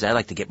genius. Geez, I'd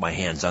like to get my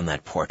hands on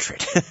that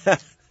portrait.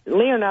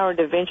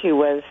 Leonardo da Vinci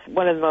was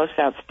one of the most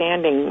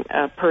outstanding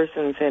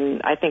persons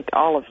in, I think,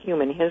 all of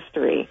human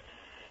history.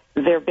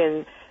 There have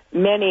been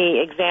many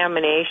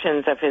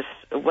examinations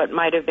of what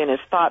might have been his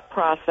thought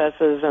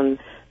processes and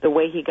the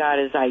way he got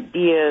his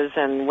ideas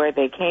and where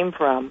they came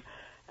from.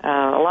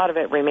 A lot of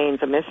it remains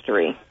a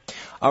mystery.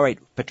 All right,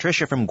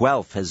 Patricia from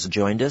Guelph has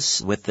joined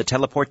us with the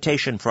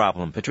teleportation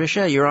problem.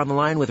 Patricia, you're on the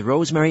line with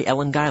Rosemary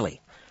Ellen Guiley.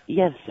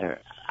 Yes, sir.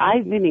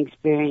 I've been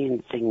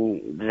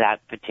experiencing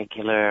that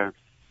particular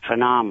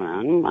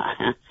phenomenon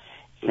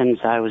since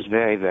I was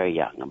very, very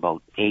young,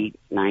 about 8,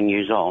 9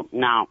 years old.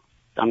 Now,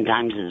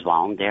 sometimes it's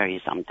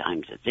voluntary,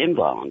 sometimes it's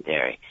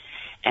involuntary.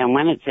 And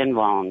when it's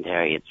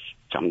involuntary,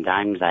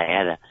 sometimes I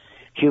had a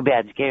few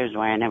bad scares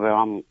where I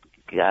never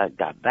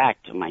got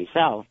back to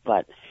myself,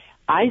 but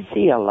I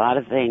see a lot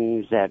of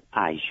things that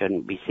I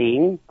shouldn't be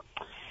seeing.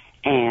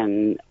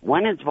 And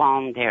when it's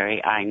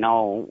voluntary, I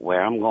know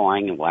where I'm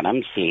going and what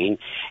I'm seeing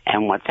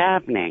and what's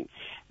happening.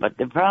 But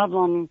the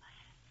problem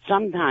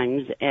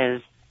sometimes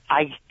is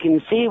I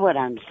can see what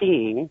I'm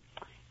seeing,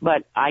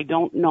 but I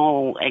don't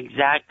know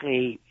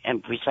exactly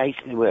and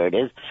precisely where it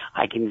is.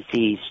 I can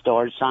see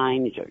store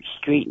signs or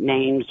street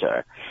names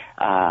or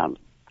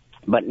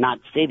but not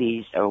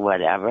cities or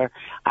whatever.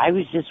 I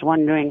was just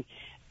wondering,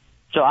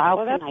 so how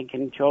can I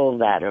control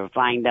that or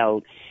find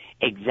out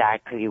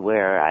exactly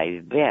where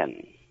I've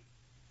been?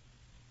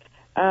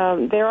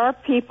 There are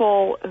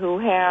people who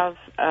have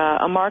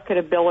a marked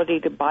ability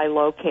to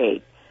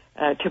bilocate,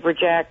 to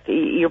project.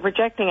 You're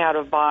projecting out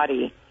of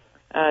body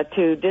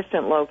to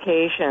distant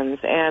locations,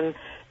 and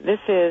this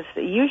is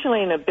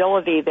usually an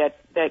ability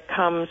that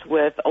comes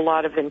with a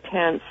lot of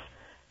intense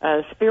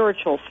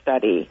spiritual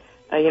study.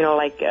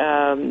 Like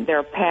there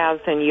are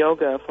paths in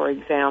yoga, for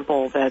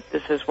example, that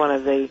this is one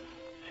of the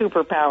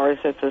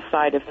superpowers that's a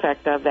side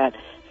effect of that.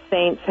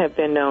 Saints have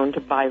been known to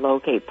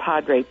bilocate.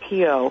 Padre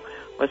Pio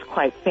was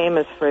quite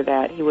famous for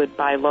that. He would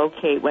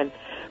bilocate when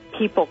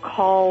people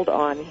called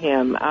on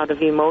him out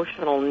of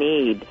emotional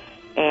need,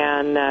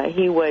 and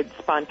he would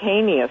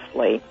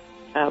spontaneously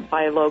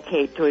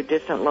bilocate to a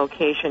distant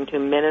location to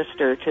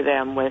minister to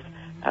them with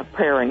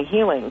prayer and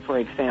healing, for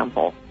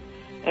example.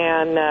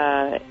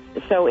 And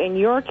so in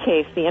your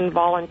case, the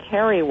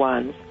involuntary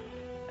ones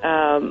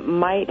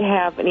might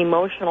have an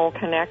emotional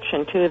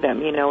connection to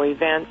them.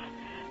 Events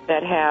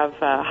that have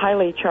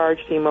highly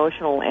charged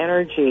emotional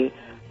energy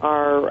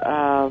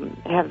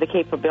have the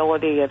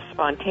capability of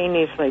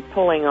spontaneously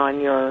pulling on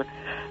your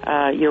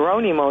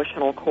own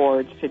emotional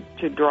cords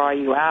to draw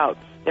you out.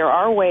 There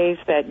are ways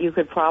that you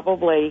could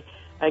probably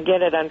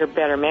get it under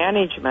better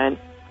management,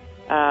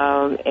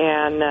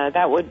 and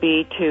that would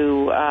be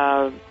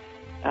to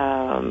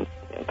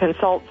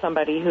consult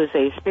somebody who's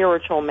a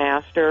spiritual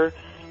master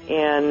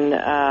in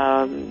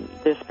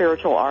the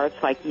spiritual arts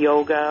like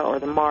yoga or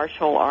the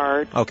martial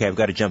arts. Okay, I've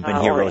got to jump in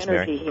here,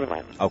 Rosemary. Energy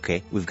healing.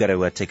 Okay, we've got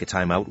to take a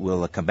time out.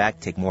 We'll come back,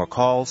 take more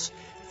calls.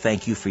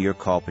 Thank you for your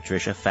call,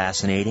 Patricia.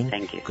 Fascinating.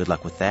 Thank you. Good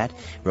luck with that.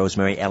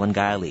 Rosemary Ellen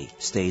Guiley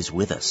stays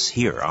with us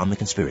here on The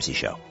Conspiracy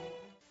Show.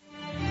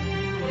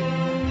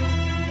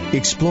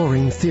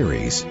 Exploring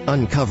theories,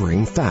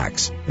 uncovering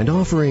facts, and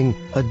offering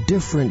a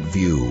different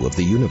view of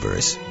the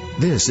universe.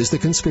 This is The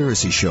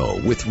Conspiracy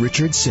Show with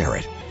Richard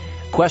Serrett.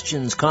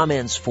 Questions,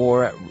 comments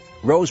for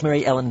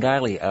Rosemary Ellen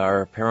Guiley,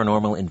 our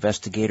paranormal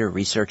investigator,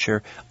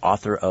 researcher,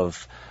 author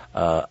of,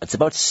 it's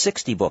about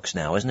 60 books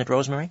now, isn't it,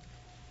 Rosemary?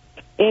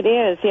 It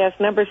is, yes.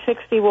 Number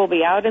 60 will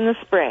be out in the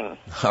spring.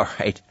 All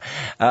right.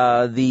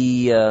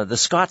 The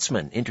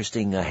Scotsman,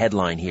 interesting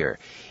headline here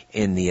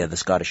in the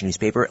Scottish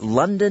newspaper.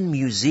 London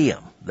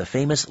Museum, the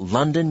famous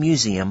London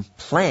Museum,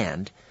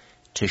 planned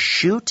to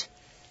shoot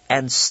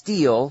and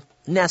steal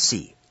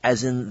Nessie,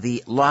 as in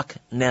the Loch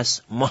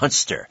Ness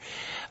Monster.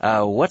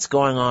 What's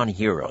going on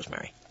here,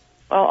 Rosemary?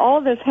 Well, all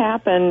of this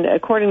happened,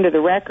 according to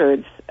the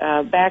records,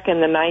 back in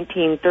the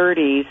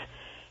 1930s,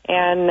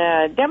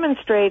 and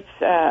demonstrates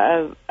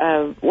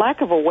a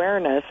lack of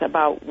awareness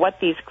about what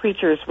these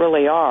creatures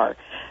really are.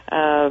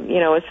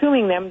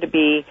 Assuming them to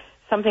be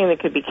something that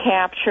could be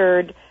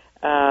captured,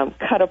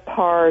 cut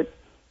apart,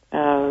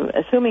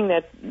 assuming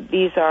that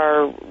these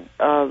are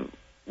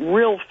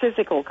real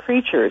physical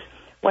creatures,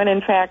 when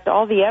in fact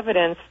all the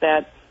evidence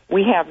that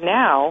we have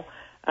now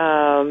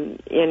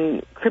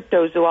in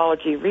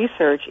cryptozoology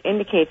research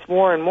indicates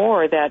more and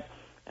more that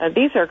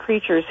These are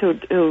creatures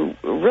who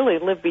really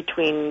live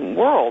between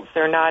worlds.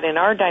 They're not in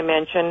our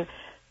dimension.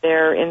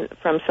 They're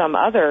from some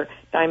other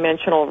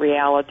dimensional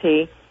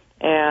reality,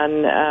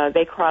 and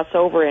they cross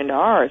over into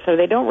ours. So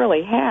they don't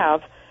really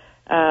have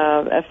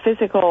a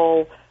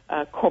physical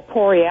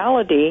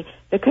corporeality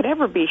that could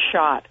ever be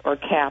shot or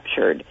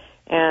captured.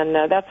 And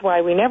that's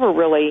why we never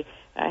really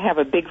have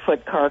a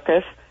Bigfoot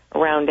carcass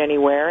around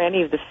anywhere.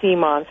 Any of the sea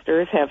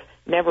monsters have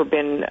never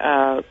been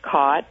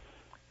caught.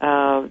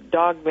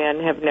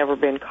 Dogmen have never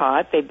been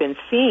caught. They've been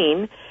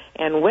seen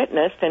and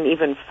witnessed and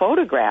even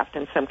photographed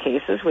in some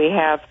cases. We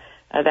have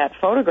that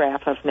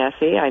photograph of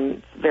Nessie,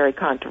 a very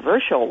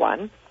controversial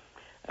one.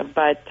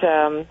 But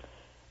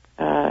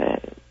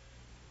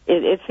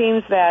it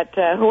seems that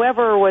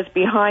whoever was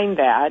behind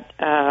that,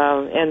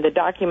 and the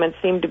documents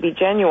seem to be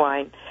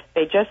genuine,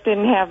 they just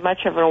didn't have much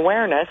of an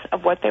awareness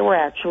of what they were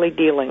actually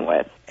dealing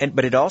with.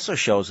 But it also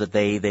shows that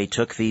they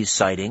took these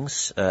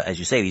sightings, as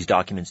you say, these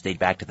documents date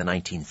back to the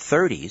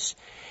 1930s,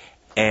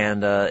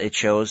 and it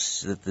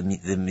shows that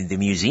the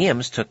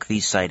museums took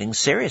these sightings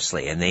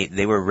seriously, and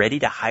they were ready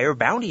to hire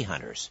bounty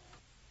hunters.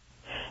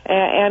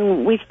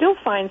 And we still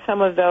find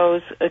some of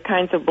those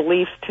kinds of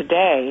beliefs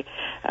today,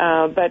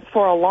 but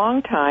for a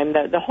long time,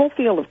 the whole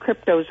field of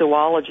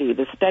cryptozoology,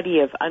 the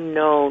study of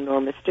unknown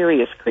or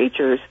mysterious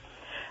creatures,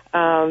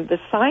 the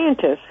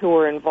scientists who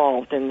were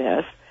involved in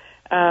this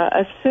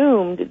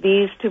assumed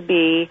these to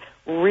be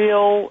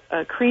real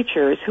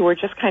creatures who were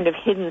just kind of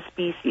hidden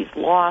species,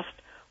 lost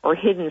or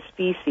hidden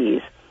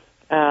species,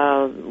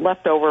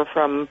 left over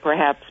from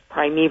perhaps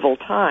primeval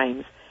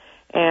times.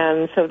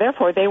 And so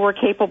therefore they were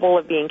capable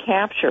of being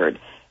captured.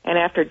 And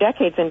after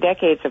decades and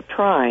decades of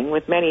trying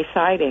with many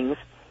sightings,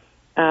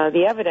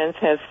 the evidence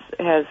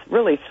has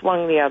really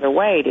swung the other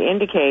way to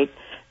indicate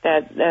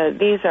that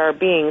these are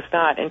beings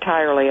not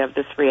entirely of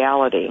this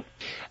reality.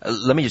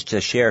 Let me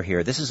just share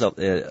here. This is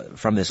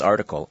from this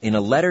article. In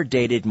a letter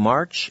dated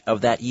March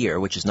of that year,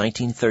 which is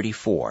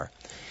 1934,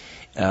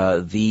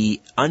 the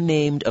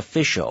unnamed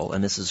official,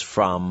 and this is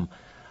from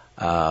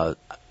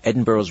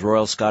Edinburgh's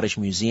Royal Scottish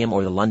Museum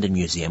or the London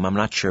Museum, I'm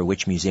not sure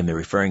which museum they're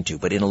referring to,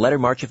 but in a letter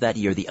March of that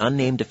year, the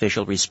unnamed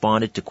official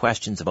responded to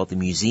questions about the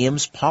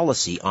museum's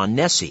policy on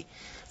Nessie.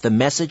 The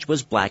message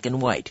was black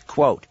and white.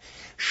 Quote,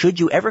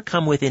 "Should you ever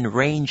come within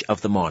range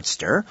of the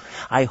monster,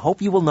 I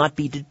hope you will not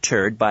be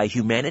deterred by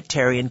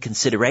humanitarian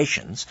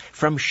considerations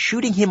from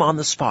shooting him on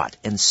the spot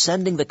and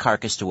sending the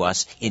carcass to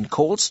us in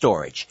cold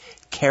storage,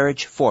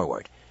 carriage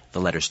forward,"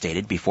 the letter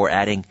stated, before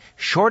adding,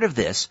 "Short of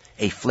this,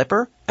 a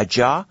flipper, a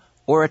jaw,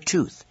 or a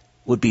tooth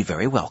would be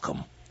very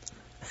welcome."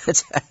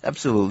 It's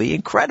absolutely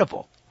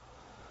incredible.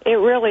 It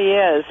really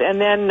is.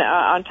 And then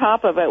on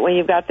top of it, when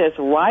you've got this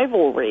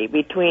rivalry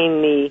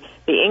between the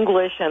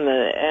English and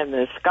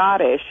the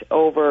Scottish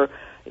over,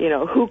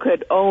 who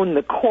could own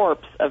the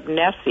corpse of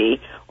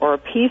Nessie or a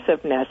piece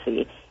of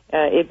Nessie,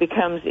 it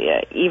becomes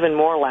even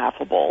more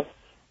laughable.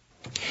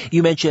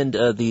 You mentioned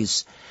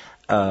these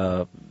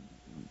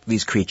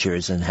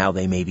creatures and how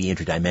they may be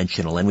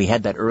interdimensional, and we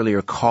had that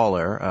earlier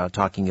caller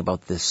talking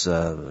about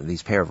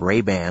these pair of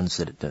Ray-Bans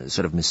that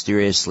sort of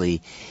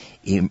mysteriously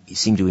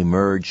seem to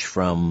emerge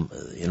from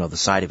the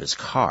side of his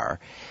car,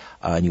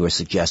 and you were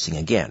suggesting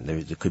again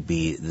there could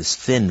be this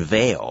thin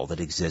veil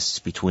that exists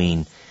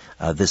between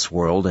this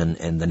world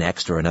and the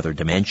next or another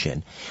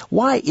dimension.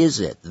 Why is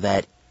it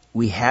that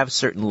we have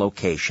certain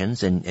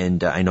locations,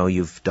 and I know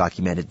you've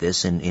documented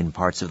this in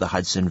parts of the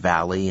Hudson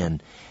Valley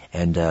and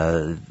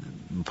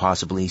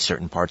possibly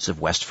certain parts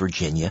of West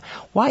Virginia.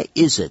 Why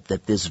is it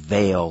that this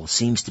veil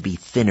seems to be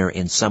thinner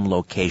in some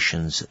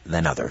locations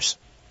than others?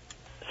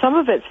 Some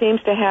of it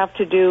seems to have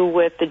to do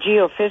with the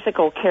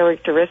geophysical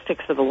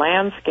characteristics of the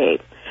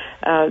landscape.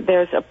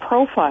 There's a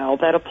profile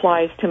that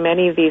applies to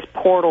many of these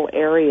portal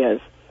areas,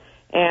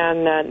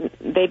 and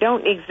they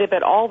don't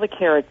exhibit all the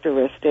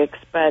characteristics,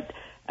 but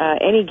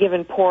any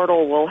given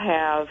portal will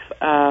have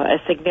a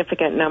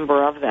significant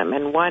number of them,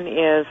 and one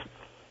is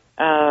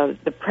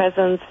the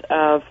presence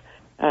of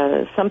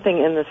something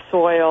in the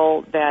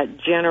soil that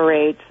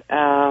generates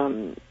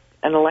an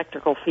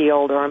electrical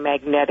field or a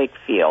magnetic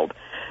field.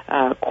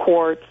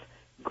 Quartz,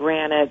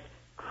 granite,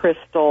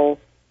 crystal,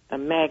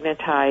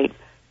 magnetite,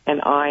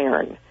 and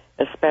iron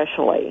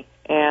especially.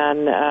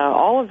 And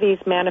all of these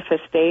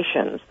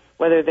manifestations,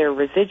 whether they're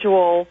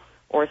residual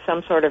or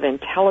some sort of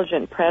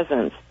intelligent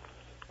presence,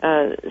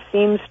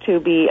 seems to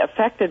be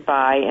affected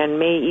by and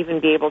may even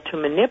be able to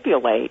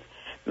manipulate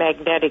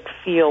magnetic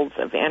fields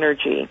of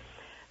energy.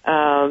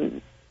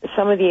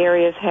 Some of the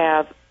areas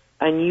have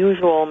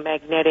unusual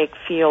magnetic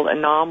field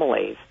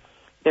anomalies.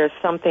 There's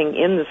something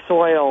in the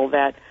soil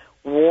that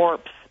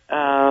warps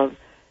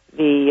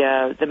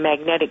the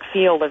magnetic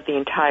field of the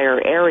entire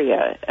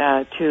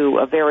area to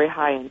a very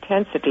high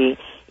intensity,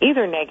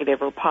 either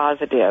negative or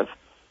positive.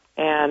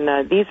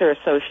 And these are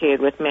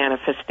associated with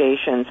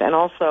manifestations, and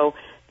also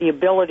the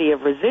ability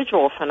of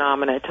residual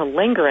phenomena to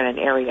linger in an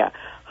area.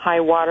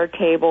 High water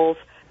tables,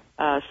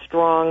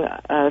 strong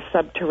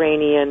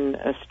subterranean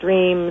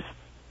streams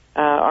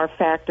are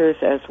factors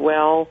as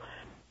well.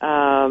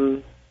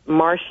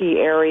 Marshy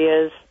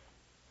areas,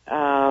 We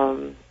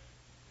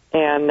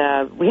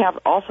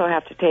also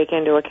have to take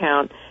into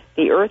account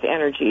the earth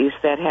energies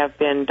that have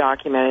been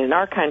documented in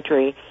our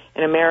country.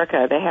 In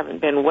America, they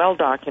haven't been well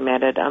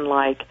documented,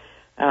 unlike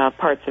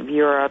parts of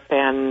Europe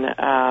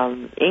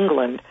and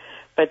England.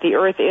 But the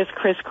earth is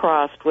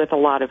crisscrossed with a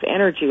lot of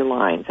energy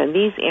lines, and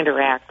these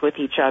interact with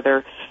each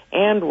other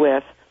and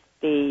with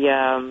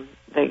the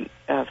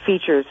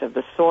features of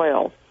the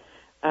soil.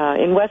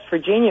 In West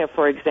Virginia,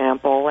 for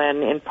example,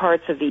 and in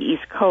parts of the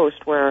East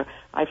Coast where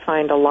I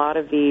find a lot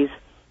of these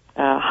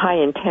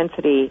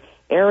high-intensity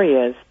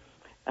areas,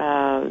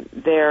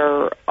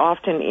 they're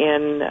often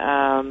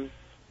in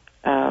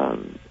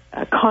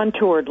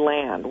contoured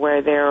land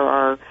where there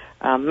are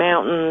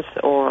mountains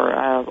or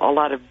a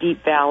lot of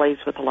deep valleys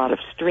with a lot of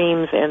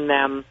streams in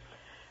them,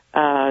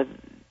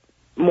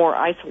 more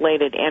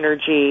isolated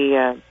energy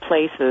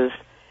places.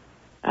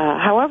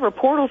 However,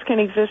 portals can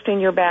exist in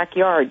your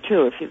backyard,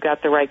 too, if you've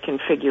got the right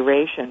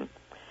configuration.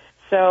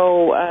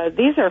 So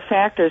these are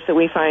factors that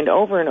we find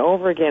over and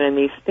over again in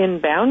these thin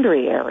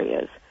boundary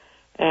areas.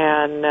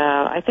 And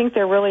I think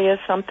there really is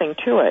something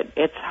to it.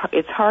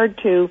 It's hard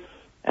to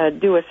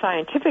do a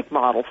scientific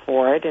model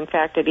for it. In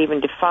fact, it even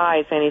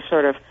defies any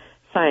sort of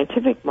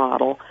scientific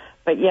model,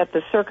 but yet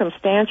the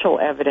circumstantial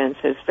evidence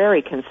is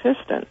very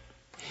consistent.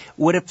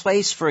 Would a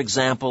place, for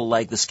example,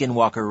 like the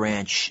Skinwalker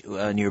Ranch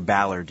near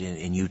Ballard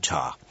in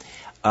Utah,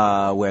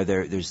 where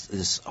there's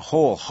this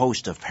whole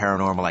host of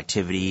paranormal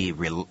activity,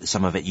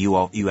 some of it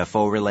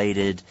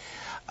UFO-related,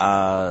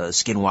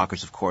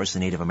 skinwalkers, of course, the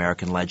Native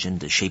American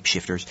legend, the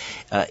shapeshifters.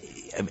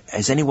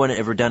 Has anyone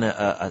ever done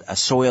a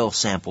soil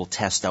sample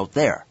test out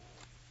there?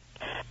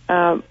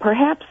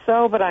 Perhaps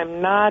so, but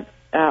I'm not,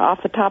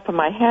 off the top of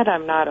my head,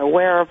 I'm not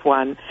aware of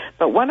one.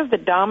 But one of the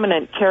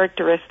dominant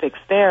characteristics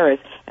there is,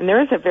 and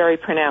there is a very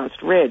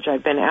pronounced ridge.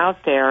 I've been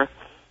out there.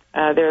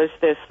 There's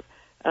this,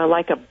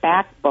 like a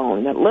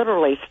backbone that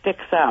literally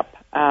sticks up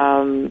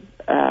and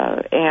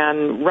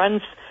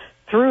runs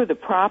through the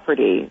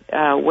property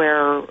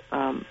where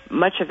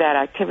much of that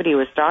activity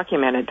was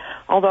documented,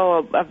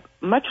 although a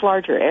much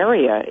larger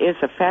area is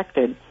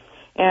affected.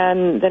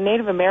 And the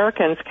Native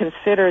Americans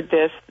considered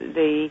this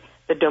the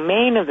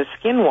domain of the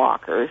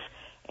skinwalkers,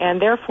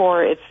 and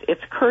therefore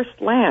it's cursed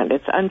land.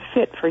 It's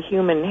unfit for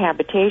human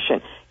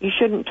habitation. You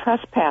shouldn't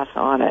trespass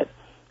on it.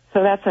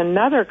 So that's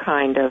another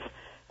kind of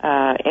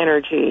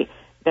energy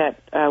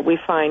that we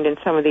find in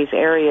some of these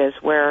areas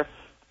where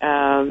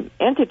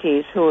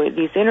entities,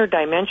 these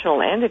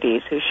interdimensional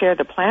entities who share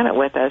the planet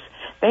with us,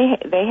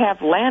 they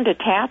have land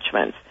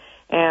attachments,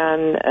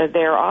 and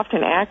they're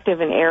often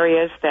active in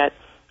areas that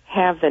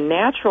have the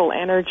natural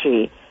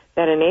energy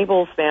that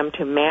enables them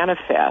to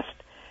manifest.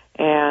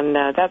 And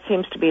that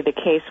seems to be the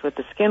case with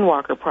the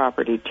Skinwalker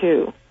property,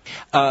 too.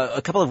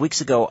 A couple of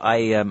weeks ago,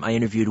 I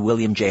interviewed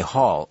William J.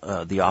 Hall,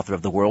 the author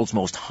of The World's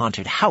Most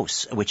Haunted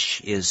House,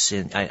 which is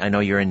I know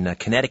you're in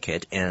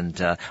Connecticut, and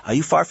are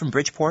you far from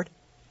Bridgeport?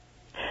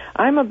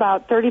 I'm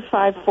about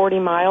 40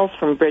 miles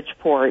from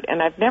Bridgeport,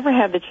 and I've never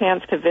had the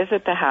chance to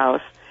visit the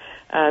house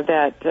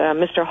that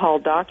Mr. Hall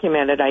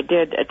documented. I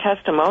did a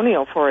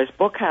testimonial for his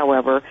book,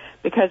 however,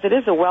 because it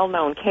is a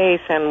well-known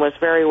case and was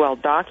very well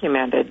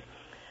documented.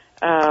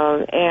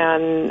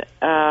 And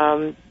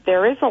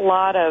there is a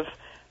lot of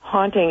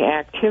haunting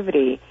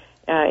activity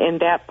in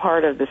that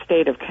part of the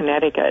state of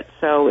Connecticut.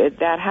 So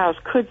that house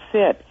could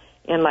sit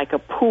in like a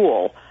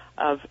pool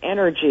of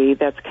energy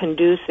that's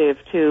conducive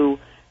to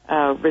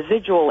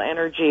residual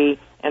energy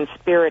and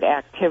spirit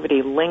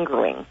activity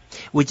lingering.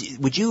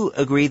 Would you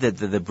agree that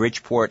the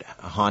Bridgeport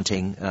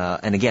haunting,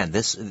 and again,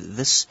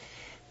 this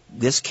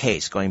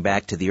case going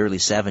back to the early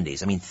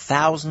 70s, I mean,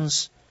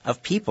 thousands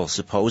of people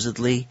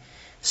supposedly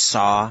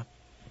saw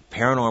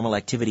paranormal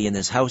activity in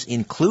this house,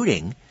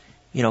 including,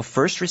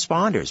 first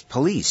responders,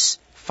 police,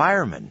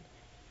 firemen,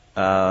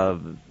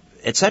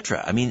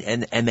 etc. I mean,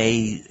 and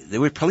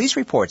there were police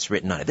reports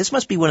written on it. This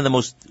must be one of the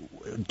most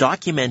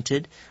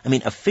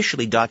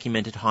officially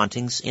documented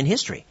hauntings in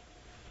history.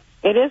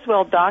 It is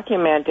well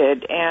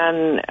documented,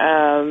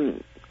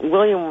 and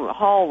William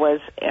Hall was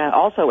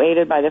also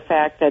aided by the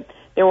fact that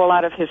there were a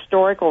lot of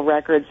historical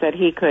records that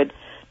he could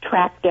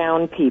track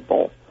down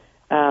people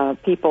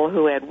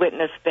who had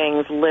witnessed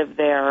things, lived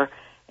there,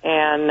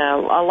 and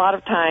a lot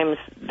of times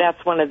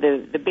that's one of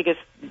the biggest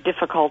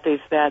difficulties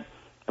that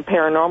a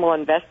paranormal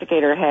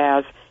investigator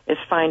has, is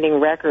finding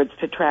records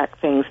to track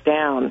things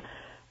down.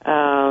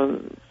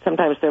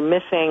 Sometimes they're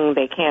missing,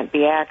 they can't be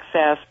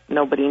accessed,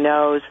 nobody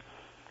knows.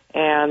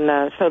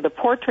 And so the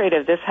portrait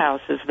of this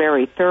house is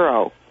very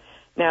thorough.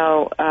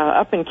 Now,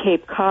 up in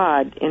Cape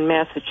Cod in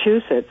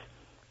Massachusetts,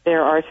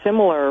 there are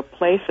similar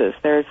places.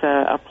 There's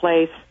a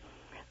place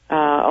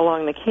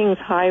along the Kings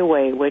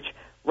Highway which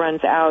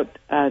runs out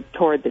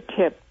toward the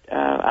tip,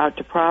 out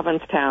to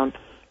Provincetown,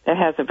 that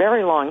has a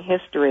very long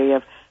history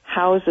of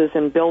houses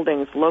and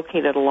buildings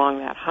located along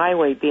that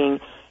highway being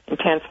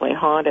intensely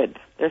haunted.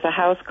 There's a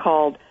house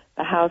called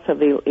the House of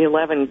the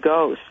 11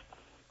 Ghosts,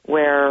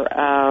 where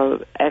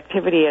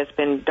activity has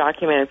been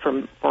documented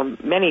for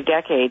many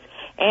decades,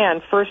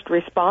 and first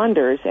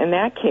responders in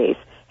that case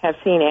have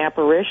seen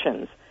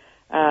apparitions.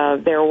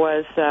 There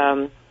was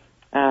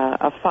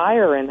a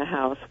fire in the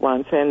house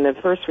once, and the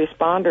first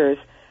responders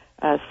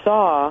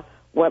saw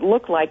what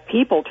looked like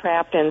people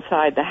trapped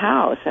inside the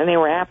house, and they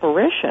were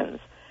apparitions,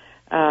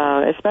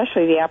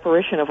 especially the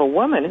apparition of a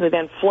woman who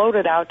then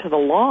floated out to the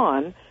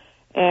lawn,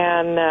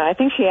 and I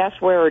think she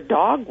asked where her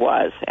dog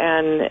was,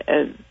 and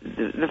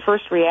the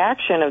first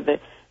reaction of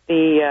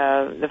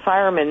the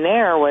fireman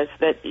there was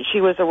that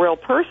she was a real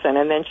person,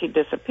 and then she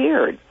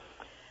disappeared.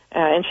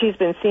 And she's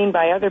been seen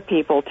by other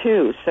people,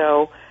 too.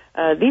 So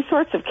these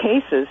sorts of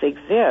cases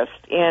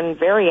exist in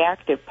very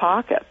active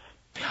pockets.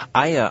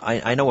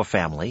 I know a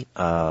family.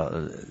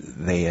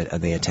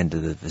 They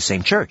attended the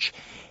same church,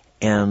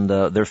 and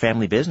their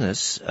family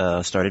business,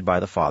 started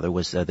by the father,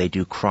 was they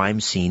do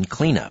crime scene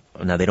cleanup.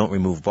 Now, they don't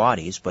remove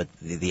bodies, but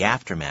the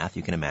aftermath,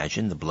 you can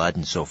imagine, the blood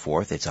and so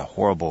forth. It's a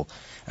horrible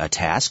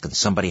task, and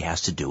somebody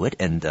has to do it,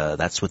 and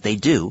that's what they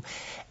do.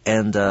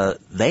 And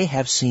they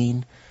have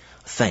seen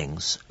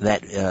things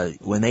that,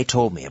 when they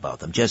told me about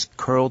them, just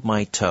curled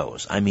my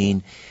toes. I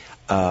mean,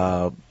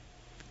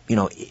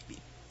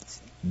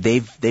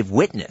 they've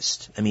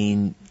witnessed,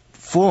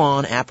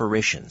 full-on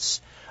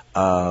apparitions.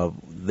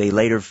 They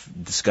later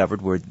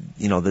discovered were,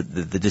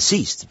 the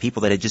deceased,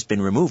 people that had just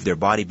been removed, their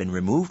body been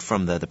removed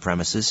from the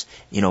premises,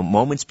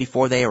 moments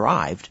before they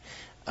arrived,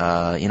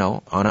 in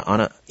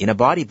a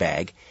body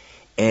bag,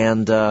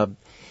 and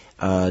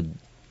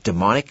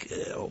demonic,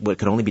 what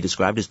could only be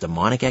described as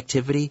demonic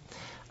activity.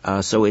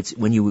 So it's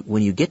when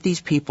you get these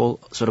people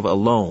sort of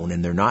alone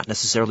and they're not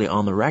necessarily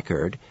on the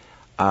record,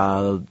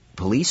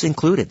 police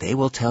included, they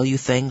will tell you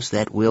things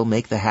that will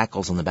make the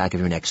hackles on the back of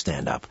your neck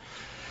stand up.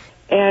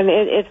 And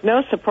it's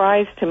no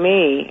surprise to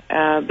me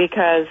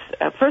because,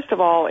 first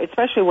of all,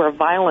 especially where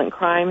violent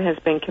crime has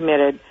been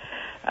committed,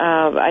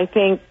 I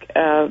think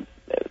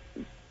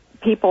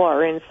people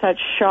are in such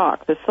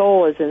shock, the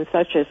soul is in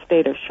such a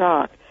state of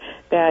shock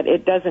that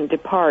it doesn't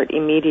depart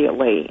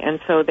immediately. And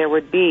so there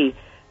would be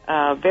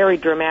very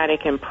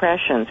dramatic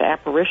impressions,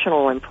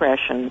 apparitional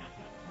impressions,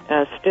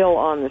 still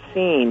on the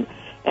scene.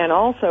 And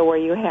also where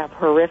you have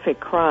horrific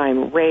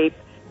crime, rape,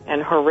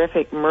 and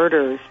horrific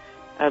murders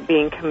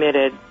being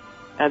committed,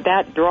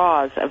 that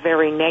draws a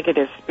very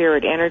negative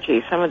spirit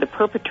energy. Some of the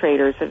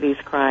perpetrators of these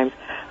crimes,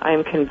 I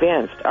am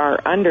convinced, are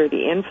under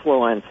the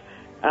influence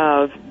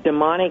of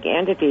demonic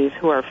entities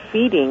who are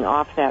feeding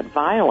off that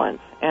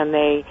violence, and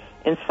they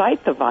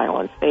incite the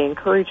violence. They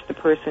encourage the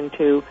person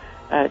to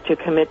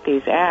commit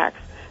these acts.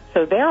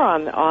 So they're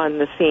on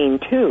the scene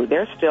too.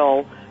 They're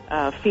still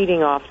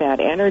feeding off that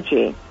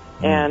energy,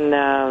 and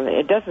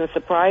it doesn't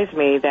surprise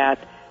me that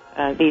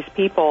these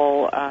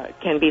people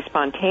can be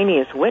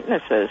spontaneous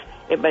witnesses.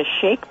 It must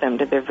shake them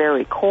to their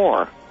very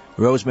core.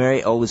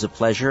 Rosemary, always a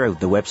pleasure.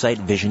 The website,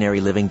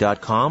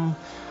 visionaryliving.com.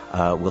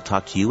 We'll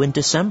talk to you in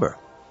December.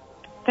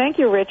 Thank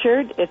you,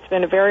 Richard. It's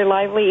been a very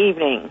lively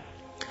evening.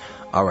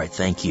 All right,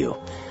 thank you.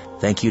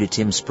 Thank you to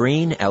Tim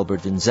Spreen,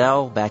 Albert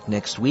Vinzel, back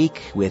next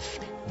week with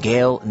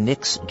Gail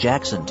Nix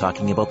Jackson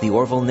talking about the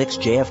Orville Nix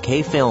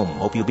JFK film.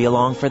 Hope you'll be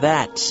along for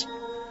that.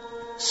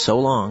 So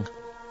long.